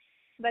waiting.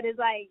 But it's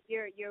like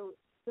you're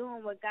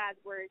doing what God's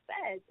word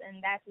says,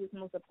 and that's what's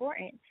most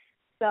important.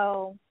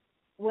 So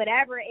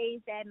whatever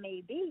age that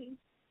may be,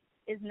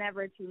 it's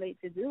never too late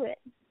to do it.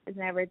 It's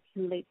never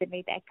too late to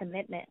make that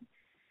commitment.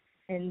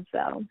 And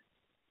so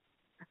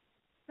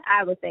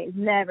I would say it's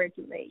never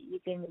too late. You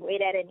can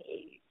wait at any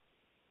age.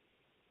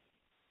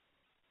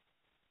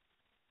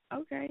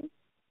 Okay.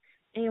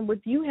 And with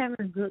you having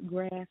a good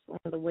grasp on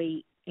the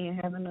weight and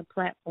having a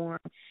platform,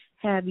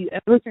 have you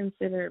ever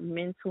considered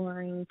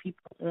mentoring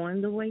people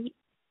on the weight?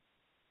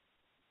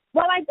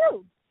 Well, I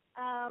do.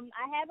 I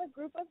have a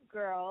group of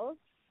girls.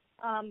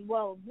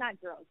 Well,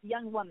 not girls,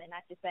 young women,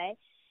 I should say.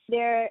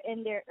 They're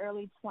in their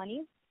early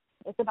 20s.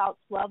 It's about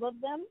 12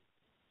 of them.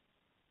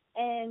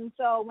 And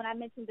so when I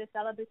mentioned the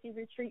celibacy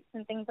retreats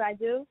and things I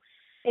do,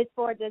 it's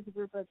for this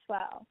group of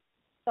 12.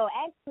 So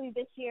actually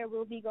this year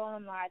we'll be going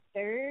on our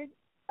third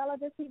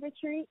celibacy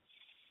retreat.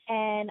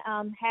 And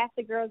half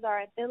the girls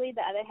are in Philly,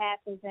 the other half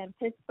is in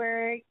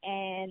Pittsburgh.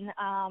 And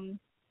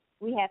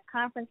we have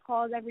conference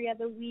calls every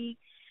other week.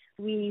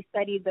 We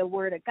study the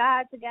Word of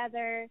God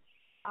together.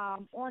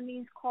 On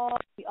these calls,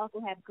 we also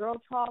have girl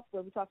talk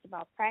where we talk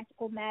about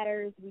practical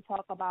matters. We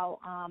talk about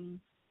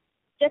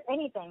just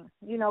anything.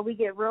 You know, we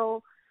get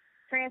real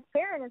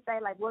transparent and say,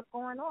 like, what's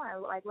going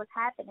on, like, what's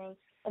happening.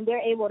 And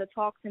they're able to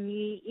talk to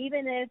me,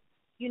 even if,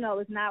 you know,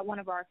 it's not one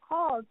of our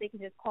calls. They can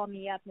just call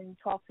me up and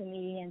talk to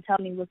me and tell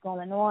me what's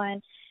going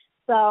on.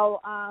 So,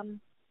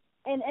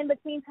 and in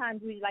between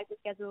times, we like to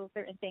schedule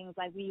certain things.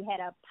 Like, we had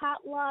a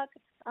potluck.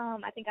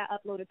 I think I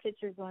uploaded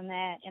pictures on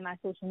that in my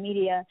social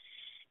media.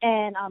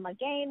 And a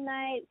game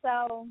night.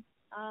 So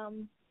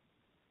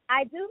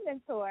I do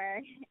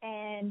mentor,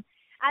 and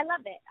I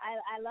love it.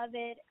 I love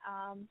it.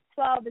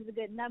 12 is a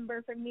good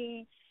number for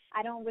me.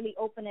 I don't really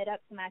open it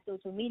up to my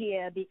social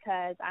media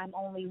because I'm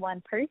only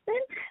one person.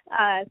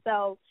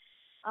 So,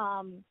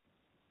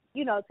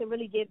 you know, to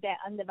really give that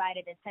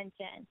undivided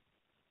attention,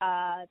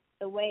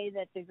 the way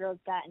that the girls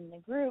got in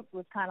the group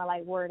was kind of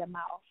like word of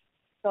mouth.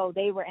 So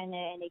they were in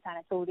it, and they kind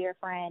of told their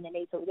friend, and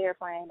they told their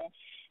friend,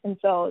 and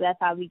so that's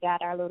how we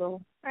got our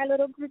little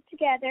group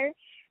together.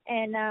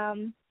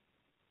 And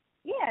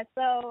yeah,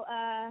 so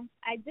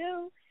I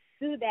do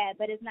that,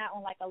 but it's not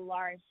on like a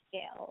large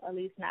scale, at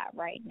least not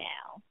right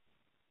now.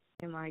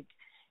 And like,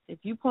 if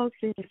you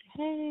posted,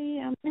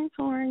 hey, I'm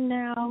mentoring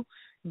now,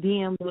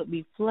 DMs would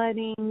be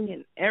flooding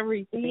and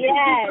everything.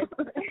 Yes.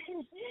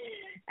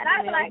 And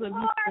I'd be like, Lord,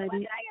 what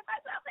did I get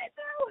myself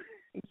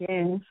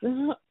into?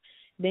 Yes.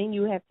 Then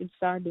you have to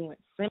start doing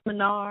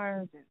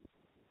seminars and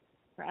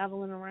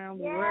traveling around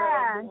the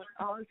world, doing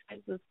all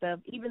types of stuff.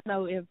 Even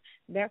though if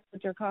that's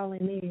what your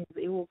calling is,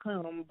 it will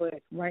come.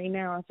 But right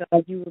now, I feel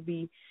like it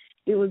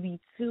would be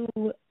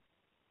too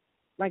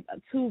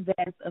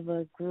vast of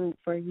a group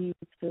for you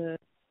to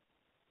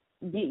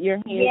get your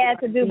hands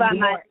to do by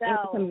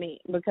myself.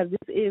 Intimate, because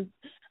this is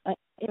an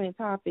intimate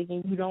topic,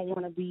 and you don't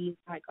want to be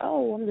like,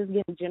 oh, I'm just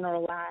getting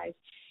generalized.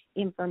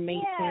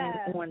 information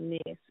Yeah. on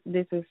this.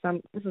 This is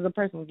a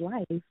person's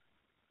life.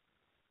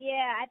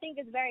 Yeah, I think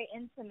it's very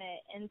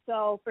intimate. And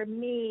so for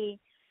me,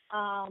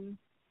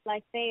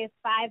 like say if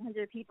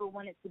 500 people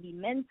wanted to be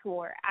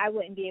mentored, I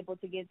wouldn't be able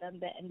to give them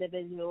the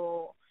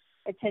individual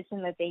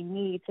attention that they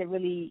need to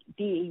really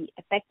be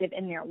effective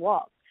in their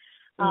walk.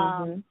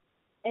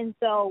 And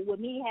so with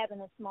me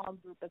having a small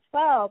group of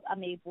 12,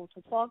 I'm able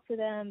to talk to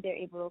them. They're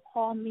able to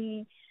call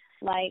me.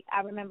 Like,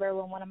 I remember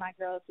when one of my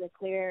girls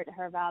declared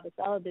her vow to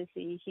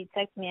celibacy, she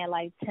texted me at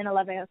like 10,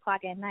 11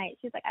 o'clock at night.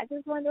 She's like, I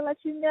just wanted to let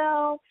you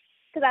know,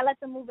 because I let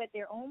them move at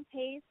their own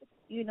pace.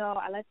 You know,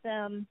 I let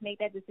them make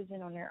that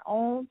decision on their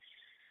own.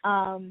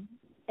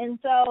 And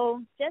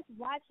so just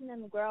watching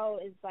them grow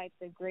is like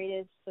the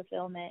greatest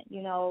fulfillment.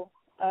 You know,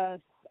 a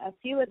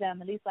few of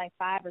them, at least like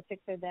 5 or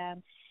 6 of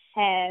them,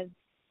 have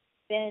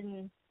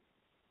been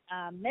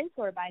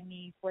mentored by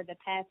me for the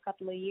past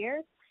couple of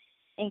years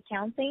and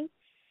counting.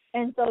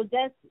 And so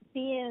just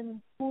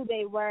seeing who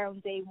they were on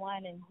day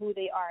one and who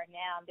they are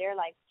now, they're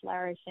like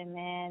flourishing,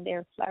 man.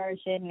 They're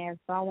flourishing. They're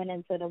growing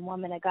into the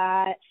woman of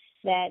God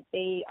that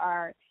they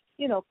are,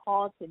 you know,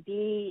 called to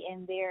be.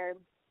 And they're,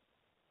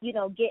 you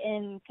know,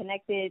 getting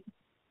connected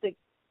to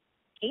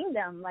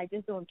kingdom, like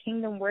just doing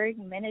kingdom work,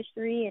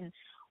 ministry, and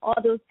all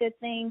those good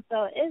things.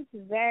 So it's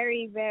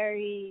very,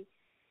 very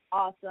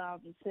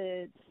awesome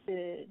to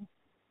be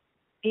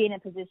in a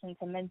position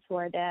to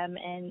mentor them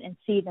and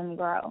see them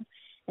grow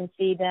and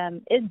see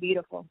them. It's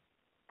beautiful.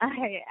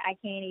 I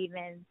can't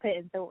even put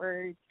into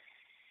words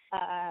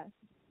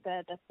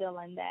the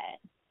feeling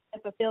the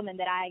fulfillment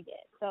that I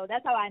get. So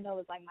that's how I know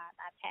it's like my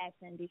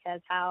passion,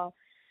 because how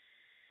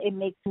it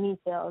makes me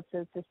feel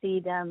to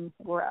see them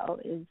grow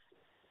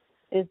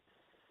is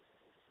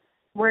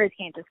words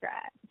can't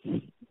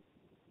describe.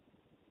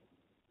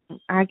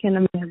 I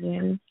can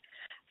imagine.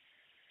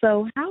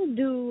 So how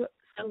do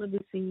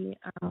celibacy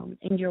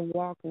and your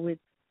walk with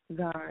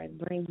God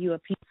bring you a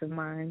peace of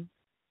mind?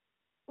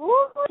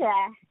 Ooh,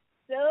 yeah.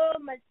 So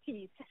much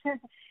peace.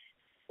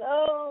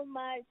 So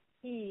much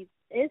peace.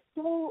 It's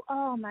so,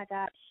 oh my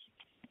gosh,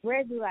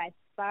 where do I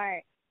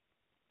start?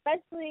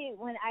 Especially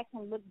when I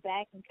can look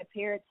back and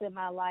compare it to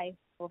my life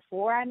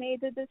before I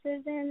made the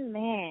decision,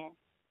 man,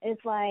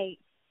 it's like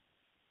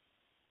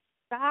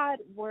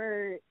God's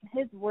word,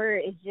 his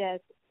word is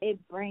just, it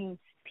brings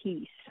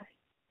peace.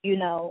 You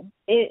know,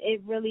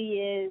 it really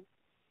is,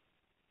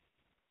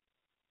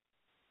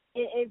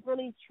 it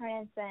really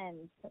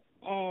transcends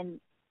and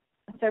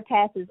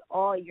surpasses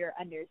all your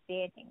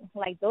understanding.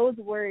 Like, those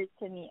words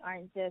to me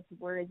aren't just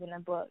words in a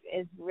book.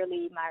 It's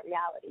really my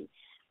reality.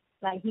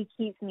 Like, he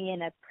keeps me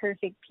in a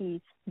perfect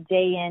peace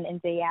day in and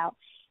day out.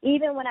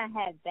 Even when I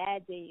have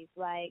bad days,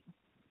 like,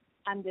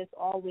 I'm just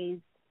always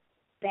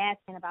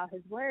basking about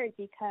his word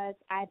because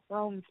I've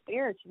grown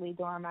spiritually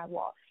during my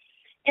walk.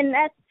 And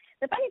that's,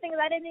 the funny thing is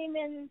I didn't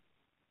even,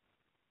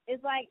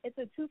 it's like, it's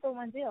a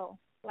 2-for-1 deal.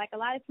 Like, a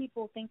lot of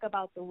people think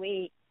about the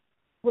weight,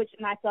 which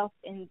myself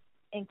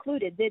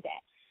included did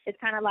that. It's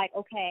kind of like,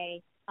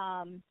 okay,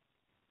 I'm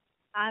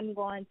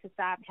going to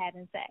stop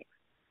having sex.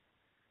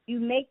 You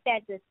make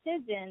that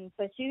decision,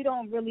 but you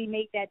don't really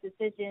make that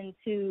decision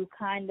to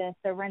kind of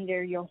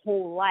surrender your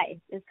whole life.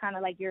 It's kind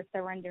of like you're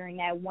surrendering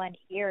that one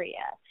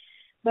area.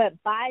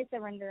 But by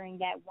surrendering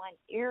that one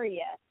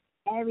area,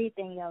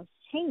 everything else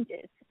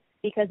changes,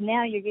 because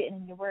now you're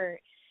getting in your word,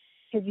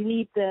 because you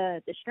need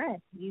the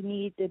strength. You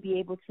need to be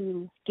able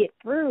to get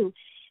through.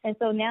 And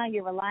so now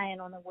you're relying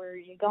on the word.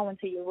 You're going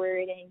to your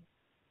word, and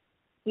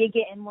you're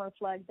getting more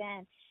plugged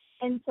in.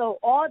 And so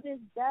all this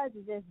does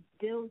is just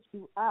builds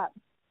you up.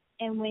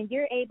 And when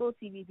you're able to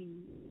be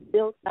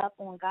built up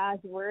on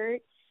God's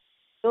word,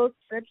 those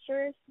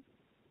scriptures,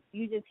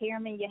 you just hear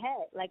them in your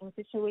head. Like, when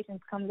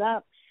situations comes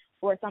up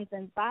or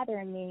something's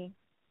bothering me,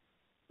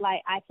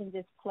 like, I can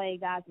just play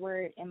God's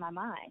word in my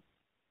mind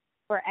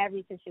for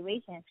every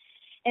situation.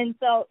 And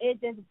so it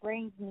just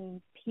brings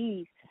me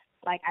peace.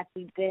 Like, I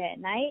sleep good at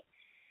night.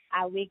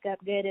 I wake up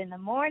good in the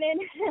morning.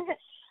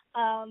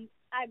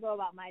 I go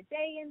about my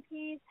day in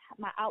peace.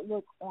 My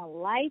outlook on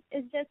life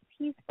is just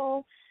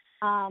peaceful.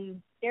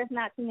 There's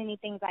not too many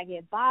things I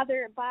get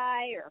bothered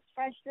by or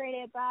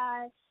frustrated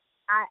by.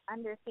 I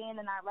understand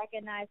and I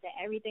recognize that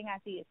everything I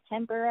see is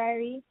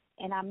temporary,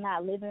 and I'm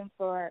not living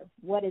for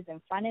what is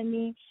in front of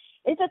me.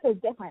 It's just a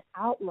different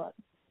outlook.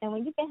 And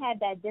when you can have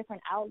that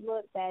different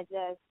outlook that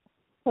just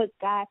puts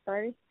God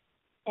first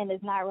and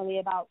is not really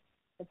about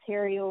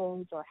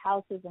materials or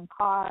houses and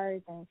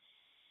cars and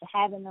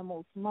having the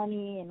most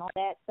money and all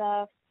that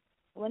stuff,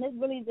 when it's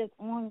really just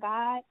on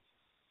God,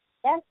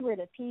 that's where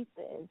the peace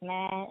is,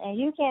 man. And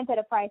you can't put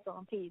a price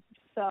on peace.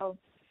 So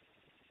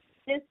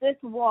this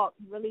walk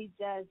really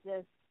does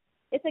just,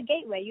 it's a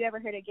gateway. You ever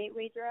heard of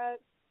gateway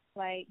drugs?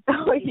 Like,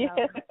 oh,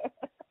 yeah.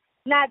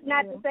 Not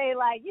to say,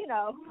 like,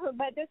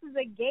 but this is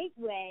a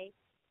gateway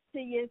to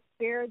your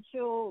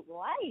spiritual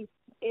life.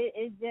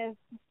 It just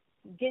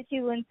gets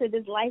you into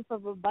this life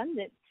of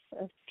abundance,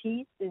 of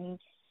peace and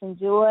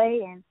joy,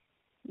 and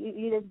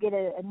you just get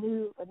a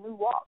new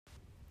walk.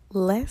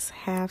 Let's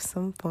have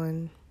some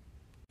fun.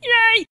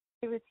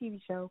 Favorite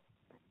TV show?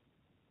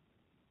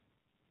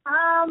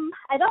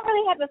 I don't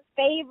really have a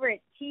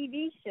favorite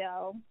TV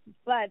show,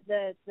 but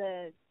the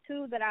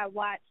two that I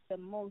watch the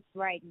most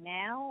right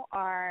now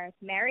are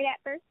Married at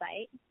First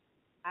Sight.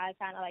 I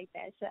kind of like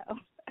that show.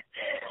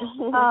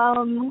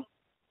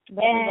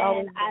 That is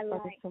always I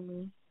funny to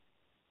me.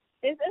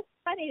 It's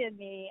funny to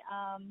me.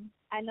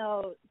 I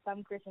know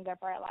some Christians are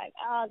probably like,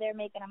 oh, they're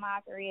making a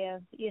mockery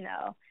of,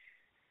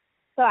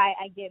 So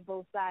I get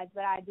both sides,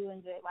 but I do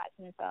enjoy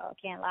watching it, so I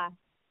can't lie.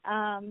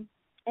 And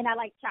I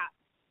like Chopped,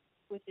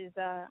 which is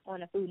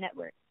on the Food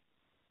Network.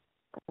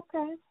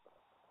 Okay.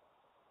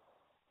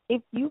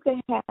 If you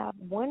could have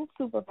one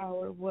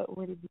superpower, what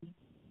would it be?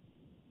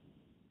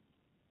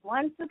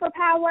 One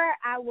superpower,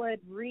 I would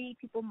read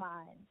people's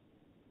minds.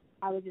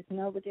 I would just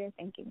know what they're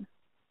thinking.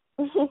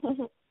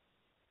 Okay.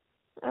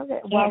 Why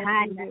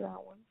would you do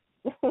that one?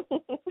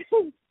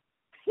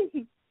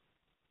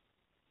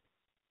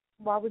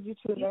 Why would you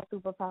choose that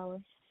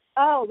superpower?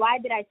 Oh, why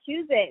did I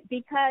choose it?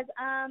 Because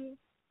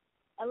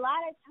a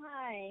lot of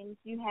times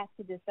you have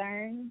to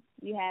discern.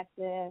 You have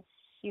to,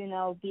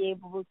 be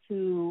able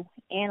to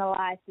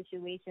analyze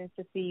situations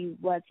to see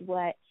what's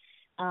what.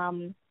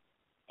 And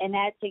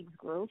that takes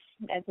growth.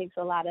 That takes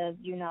a lot of,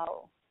 it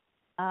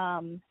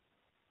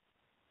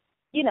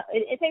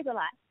takes a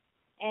lot.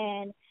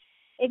 And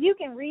if you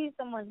can read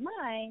someone's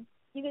mind,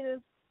 you can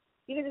just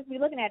be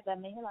looking at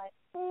them and you're like,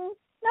 nope.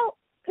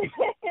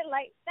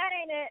 Like, that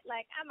ain't it.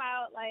 Like, I'm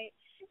out. Like,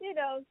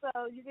 so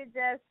you can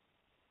just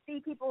see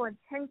people's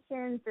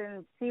intentions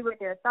and see what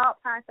their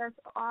thought process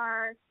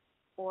are,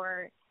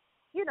 or,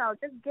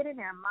 just get in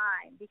their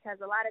mind,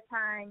 because a lot of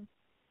times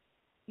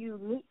you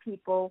meet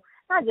people,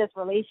 not just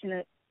in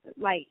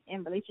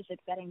relationship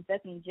settings,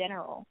 just in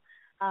general.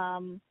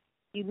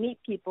 You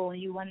meet people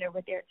and you wonder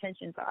what their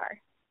intentions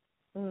are.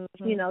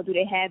 Mm-hmm. Do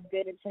they have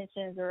good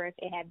intentions, or if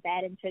they have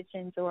bad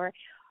intentions, or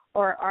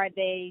are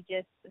they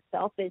just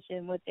selfish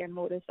in what their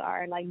motives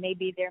are? Like,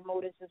 maybe their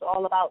motives is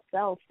all about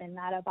self and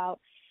not about,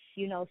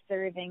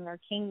 serving or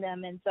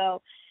kingdom. And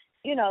so,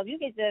 if you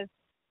could just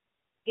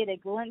get a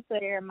glimpse of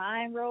their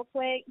mind real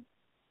quick,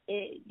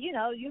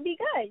 you'd be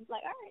good. It's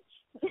like, all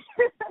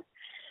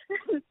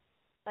right,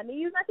 let me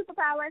use my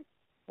superpower.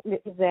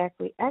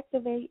 Exactly.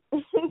 Activate.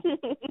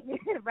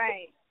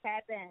 Right.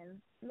 Tap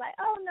in. Like,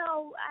 oh,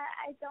 no,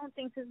 I don't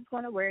think this is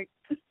going to work.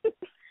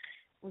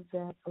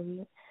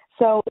 Exactly.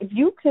 So if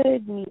you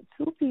could meet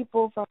two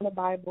people from the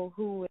Bible,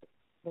 who would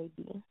they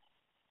be?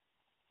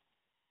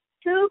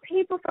 Two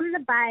people from the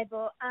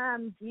Bible.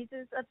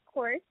 Jesus, of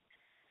course.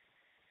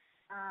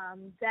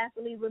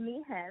 Definitely would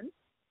meet him.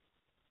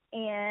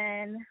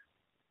 And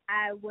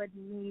I would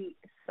meet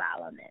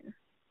Solomon.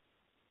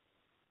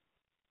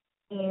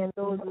 And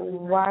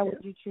why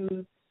would you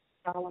choose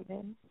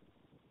Solomon?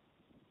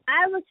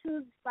 I would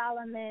choose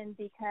Solomon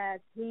because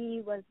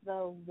he was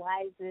the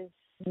wisest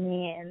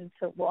man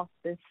to walk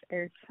this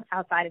earth,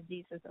 outside of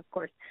Jesus, of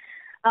course.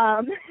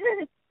 So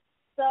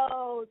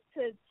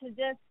to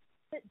just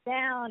sit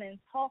down and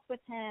talk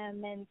with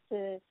him and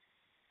to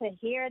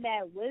hear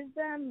that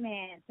wisdom,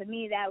 man, to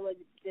me that would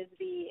just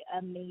be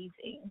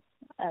amazing.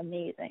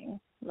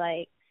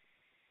 Like,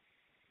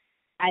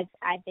 I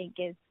think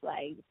it's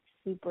like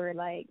super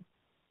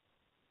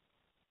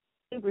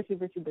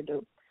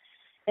dope.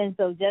 And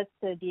so just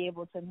to be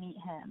able to meet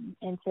him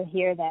and to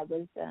hear that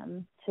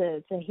wisdom,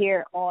 to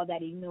hear all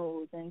that he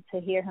knows, and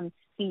to hear him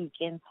speak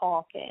and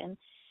talk, and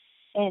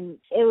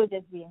it would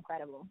just be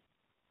incredible.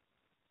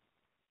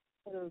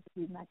 It would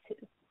be my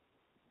two.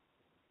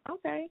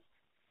 Okay.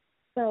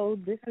 So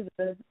this is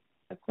a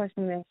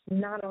question that's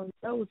not on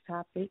those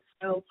topics.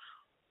 So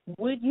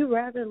would you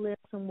rather live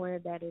somewhere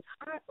that is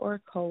hot or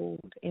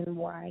cold, and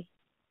why?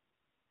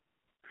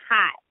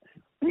 Hot.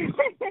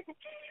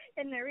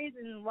 And the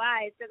reason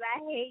why is because I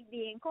hate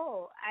being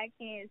cold. I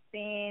can't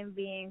stand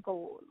being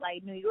cold.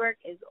 Like, New York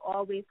is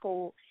always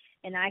cold,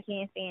 and I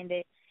can't stand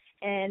it.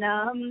 And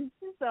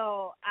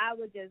so I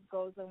would just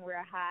go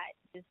somewhere hot,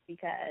 just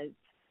because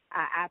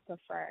I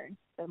prefer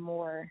the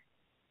more,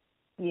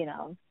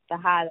 the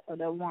hot or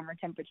the warmer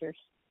temperatures.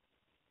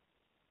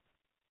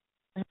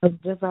 I was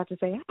just about to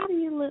say, how do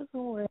you live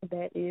somewhere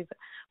that is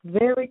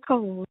very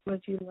cold,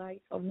 but you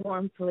like a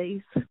warm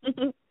place?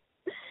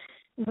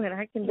 But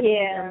I can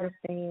definitely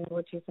understand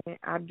what you're saying.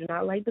 I do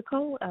not like the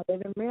cold. I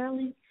live in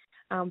Maryland.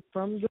 I'm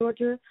from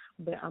Georgia,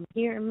 but I'm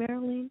here in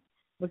Maryland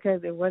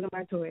because it wasn't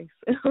my choice.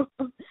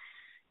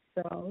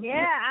 So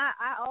yeah,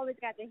 I always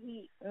got the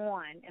heat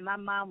on, and my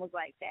mom was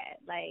like that.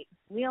 Like,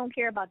 we don't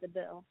care about the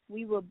bill.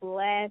 We will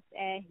blast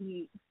at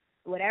heat.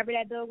 Whatever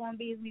that bill gonna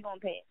be, we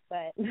gonna pay it.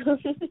 But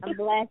I'm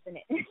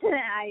blasting it.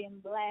 I am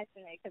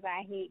blasting it because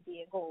I hate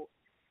being cold.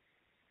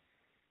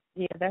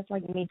 Yeah, that's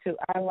like me too.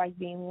 I like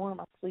being warm.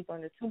 I sleep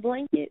under 2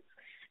 blankets.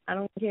 I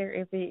don't care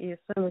if it is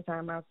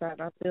summertime outside.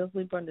 I still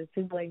sleep under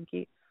 2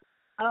 blankets.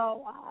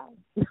 Oh, wow.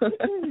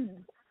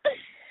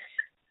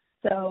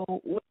 So,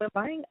 when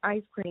buying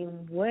ice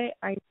cream, what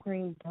ice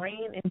cream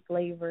brand and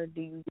flavor do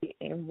you get,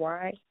 and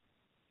why?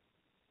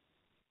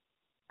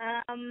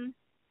 Well,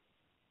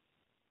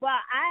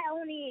 I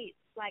only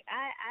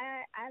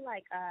I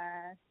like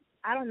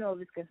I don't know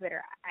if it's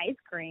considered ice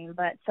cream,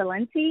 but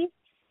Talenti.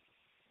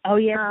 Oh,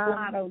 yes,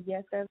 gelato.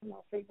 Yes, that's my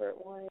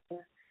favorite one.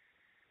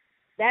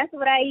 That's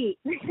what I eat.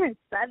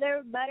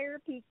 Southern butter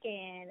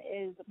pecan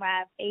is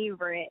my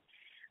favorite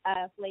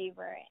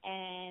flavor,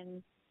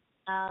 and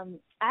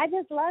I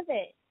just love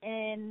it.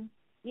 And,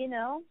 you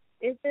know,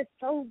 it's just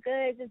so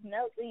good. It just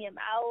melts in your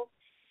mouth.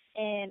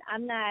 And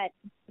I'm not,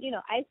 you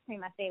know, ice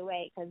cream I stay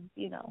away because,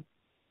 you know,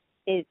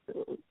 it's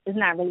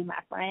not really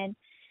my friend.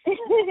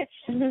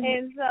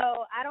 And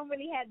so I don't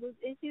really have those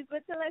issues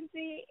with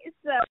Talenti.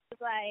 So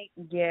it's like,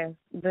 yes,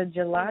 the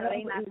gelato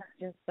is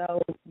just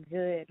so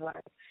good.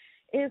 Like,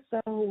 it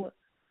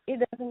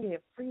doesn't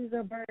get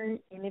freezer burn,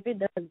 and if it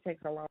does, it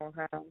takes a long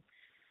time.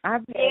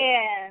 I've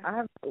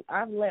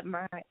let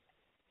my,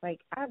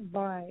 like, I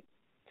bought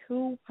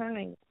 2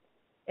 pints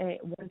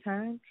at one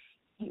time,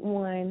 eat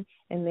one,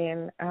 and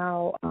then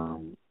I'll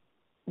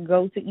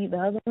go to eat the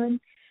other one.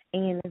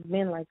 And it's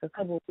been like a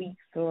couple of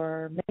weeks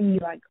or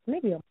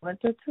maybe a month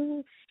or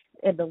 2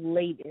 at the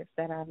latest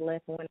that I've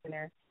left one in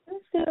there. And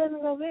it still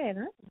doesn't go bad.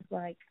 I'm just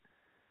like,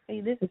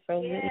 hey, this is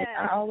so good.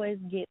 I always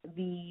get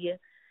the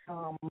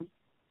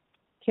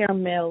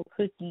caramel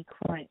cookie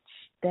crunch.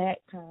 That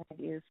kind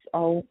is,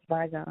 oh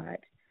my God.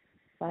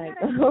 Like,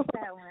 that one.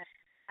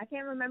 I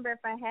can't remember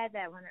if I had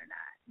that one or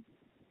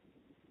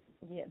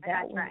not. Yeah,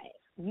 that one.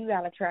 You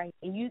gotta try it.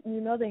 And you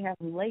know they have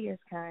layers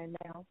kind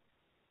now.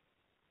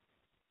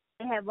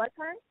 They have what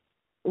kind?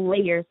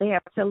 Layers. They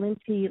have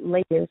Talenti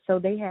layers. So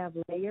they have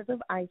layers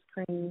of ice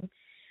cream,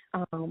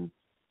 and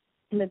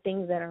the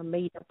things that are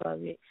made up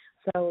of it.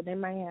 So they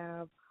might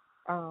have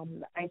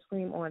the ice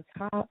cream on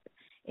top,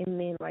 and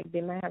then like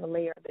they might have a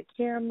layer of the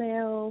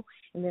caramel,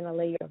 and then a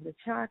layer of the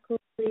chocolate,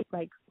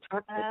 like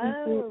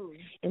chocolate pieces,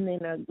 and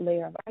then a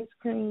layer of ice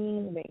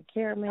cream, and then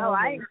caramel. Oh,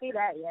 I didn't see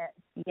that yet.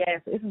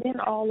 Yes, it's been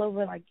all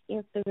over like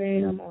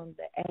Instagram on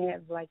the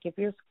ads. Like if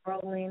you're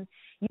scrolling,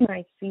 you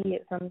might see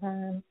it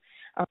sometimes.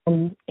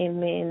 And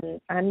then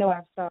I know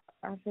I've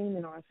seen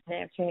it on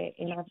Snapchat,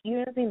 and I've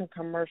even seen a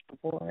commercial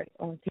for it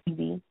on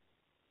TV.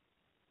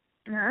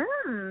 Yeah,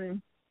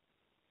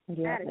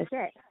 it's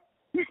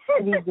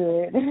pretty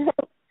good.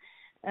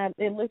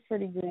 It looks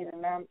pretty good,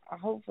 and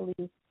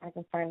hopefully I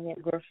can find it at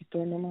the grocery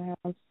store near my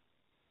house.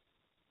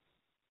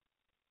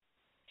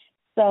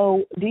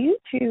 So, do you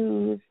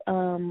choose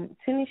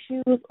tennis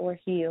shoes or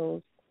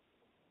heels,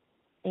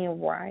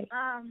 and why?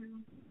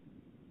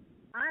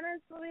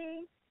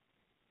 Honestly,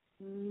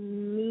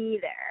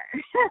 neither.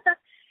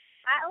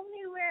 I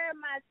only wear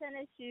my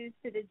tennis shoes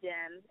to the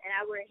gym, and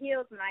I wear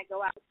heels when I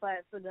go out.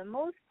 But for the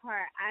most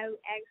part, I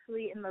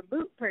actually am a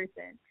boot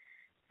person.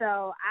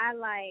 So I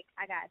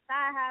got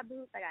thigh-high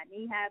boots, I got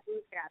knee-high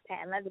boots, I got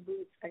patent leather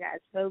boots, I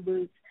got toe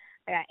boots,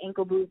 I got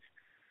ankle boots.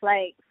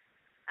 Like,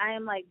 I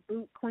am like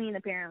boot queen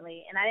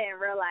apparently, and I didn't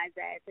realize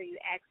that until you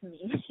asked me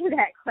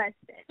that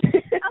question.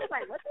 I was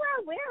like, what do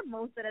I wear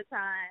most of the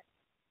time?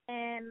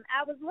 And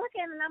I was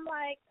looking, and I'm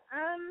like,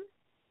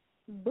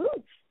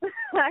 boots.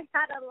 I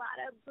got a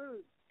lot of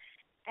boots.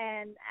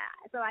 And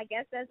so I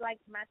guess that's like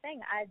my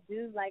thing. I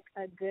do like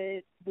a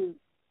good boot,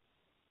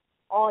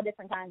 all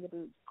different kinds of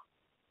boots.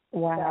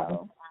 Wow.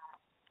 So,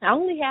 I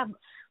only have,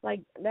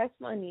 like, that's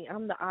funny.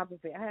 I'm the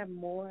opposite. I have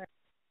more.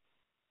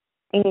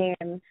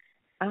 And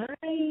I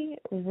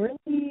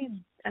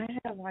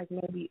have, like,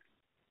 maybe,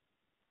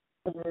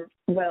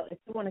 well, if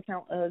you want to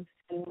count Uggs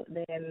too,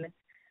 then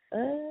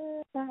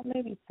about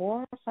maybe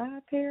 4 or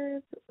 5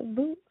 pairs of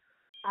boots.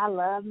 I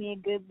love me a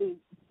good boot.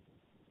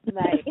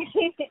 Like,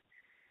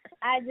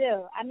 I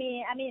do. I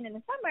mean, in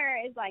the summer,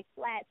 it's like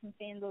flats and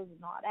sandals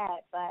and all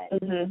that. But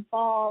in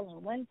fall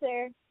and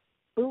winter,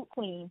 boot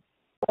queen.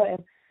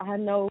 But I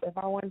know if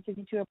I wanted to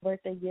get you a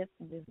birthday gift,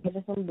 just get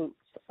us some boots.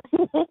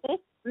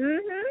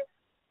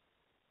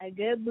 A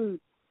good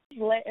boot.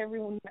 Let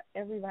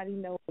everybody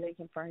know where they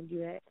can find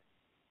you at.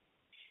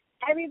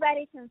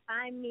 Everybody can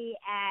find me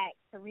at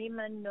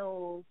Kareema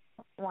Knowles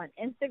on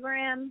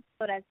Instagram.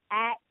 So that's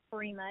at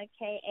Kareema,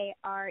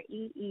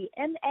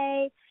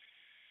 Kareema,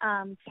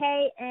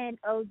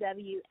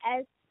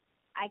 KNOWS.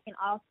 I can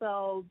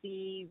also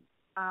be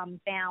found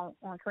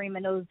on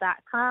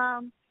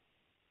KareemaKnowles.com.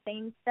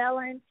 Same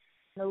spelling,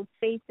 no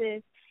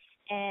spaces.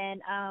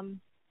 And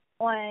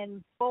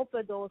on both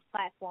of those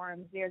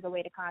platforms, there's a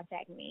way to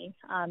contact me,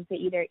 to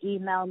either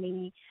email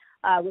me,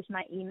 which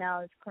my email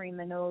is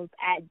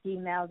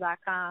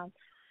KareemaKnowles@gmail.com,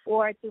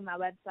 or through my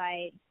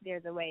website,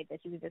 there's a way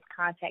that you can just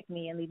contact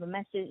me and leave a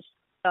message.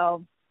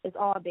 So it's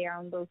all there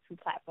on those 2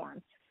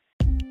 platforms.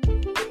 This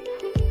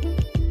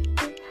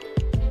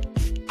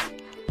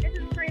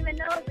is Kareema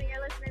Knowles, and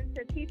you're listening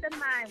to Peace of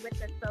Mind with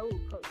the Soul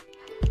Koach.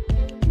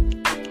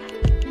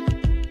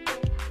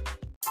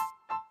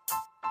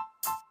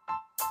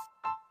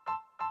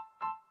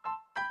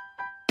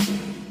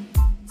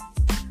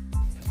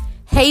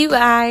 Hey you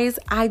guys,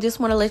 I just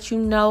want to let you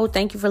know,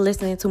 thank you for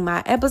listening to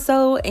my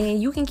episode,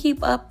 and you can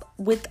keep up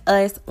with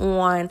us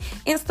on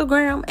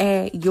Instagram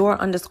at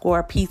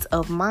 @your_peace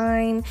of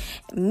mind,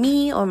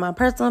 me on my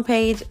personal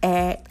page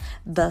at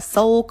the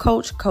Soul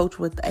Koach, Coach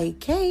with a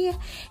K,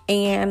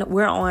 and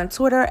we're on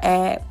Twitter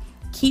at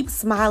Keep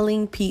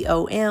Smiling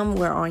POM.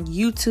 We're on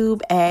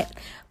YouTube at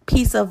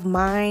Peace of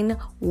Mind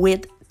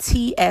with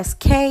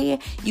TSK.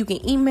 You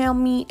can email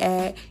me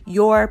at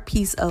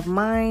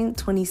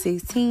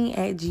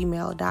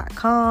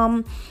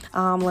yourpeaceofmind2016@gmail.com.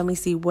 Let me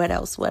see what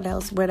else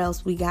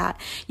we got.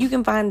 You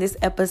can find this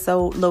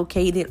episode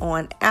located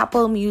on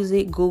Apple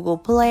Music, Google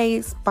Play,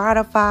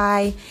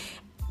 Spotify,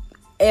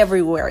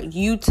 everywhere,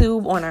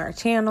 YouTube, on our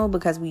channel,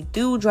 because we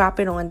do drop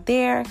it on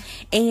there.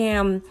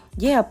 And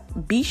yeah,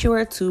 be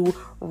sure to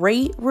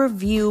rate,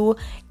 review,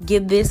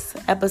 give this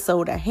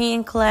episode a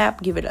hand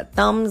clap, give it a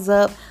thumbs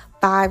up,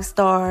 5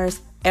 stars,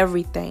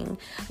 everything.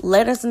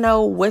 Let us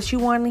know what you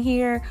want to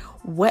hear,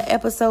 what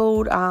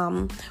episode,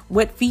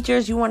 what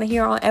features you want to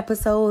hear on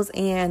episodes,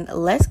 and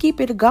let's keep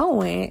it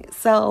going.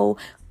 So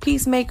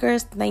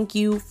peacemakers, thank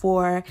you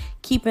for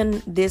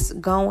keeping this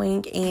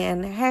going,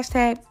 and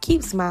 #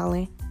 keep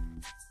smiling.